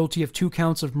found guilty of 2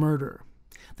 counts of murder.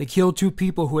 They killed 2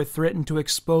 people who had threatened to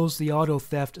expose the auto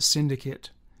theft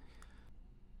syndicate.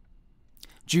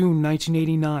 June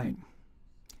 1989.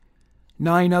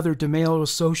 9 other DeMeo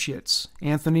associates,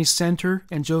 Anthony Center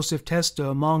and Joseph Testa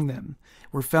among them,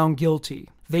 were found guilty.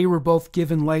 They were both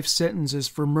given life sentences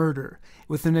for murder,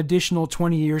 with an additional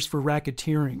 20 years for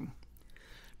racketeering.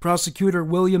 Prosecutor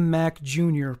William Mack,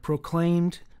 Jr.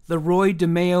 proclaimed, "The Roy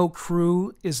DeMeo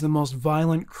crew is the most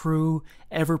violent crew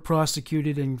ever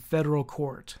prosecuted in federal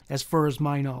court, as far as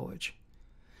my knowledge.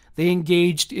 They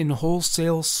engaged in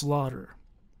wholesale slaughter."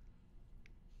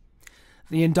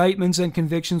 The indictments and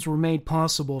convictions were made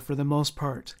possible, for the most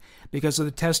part, because of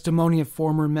the testimony of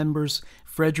former members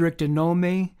Frederick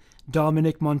DeNome,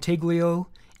 Dominic Monteglio,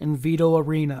 and Vito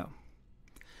Arena.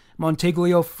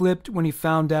 Monteglio flipped when he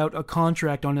found out a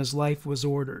contract on his life was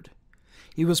ordered.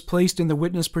 He was placed in the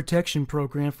witness protection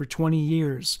program for 20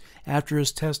 years after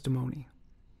his testimony.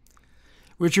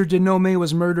 Richard DeNome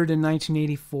was murdered in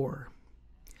 1984.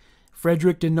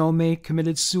 Frederick DeNome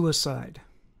committed suicide.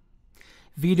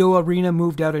 Vito Arena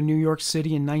moved out of New York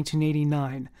City in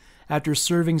 1989 after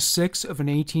serving 6 of an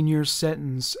 18-year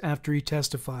sentence after he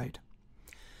testified.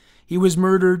 He was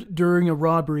murdered during a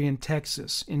robbery in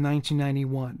Texas in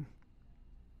 1991.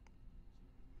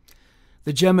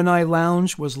 The Gemini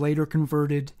Lounge was later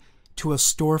converted to a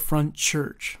storefront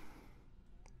church.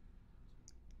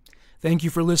 Thank you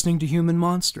for listening to Human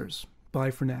Monsters.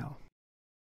 Bye for now.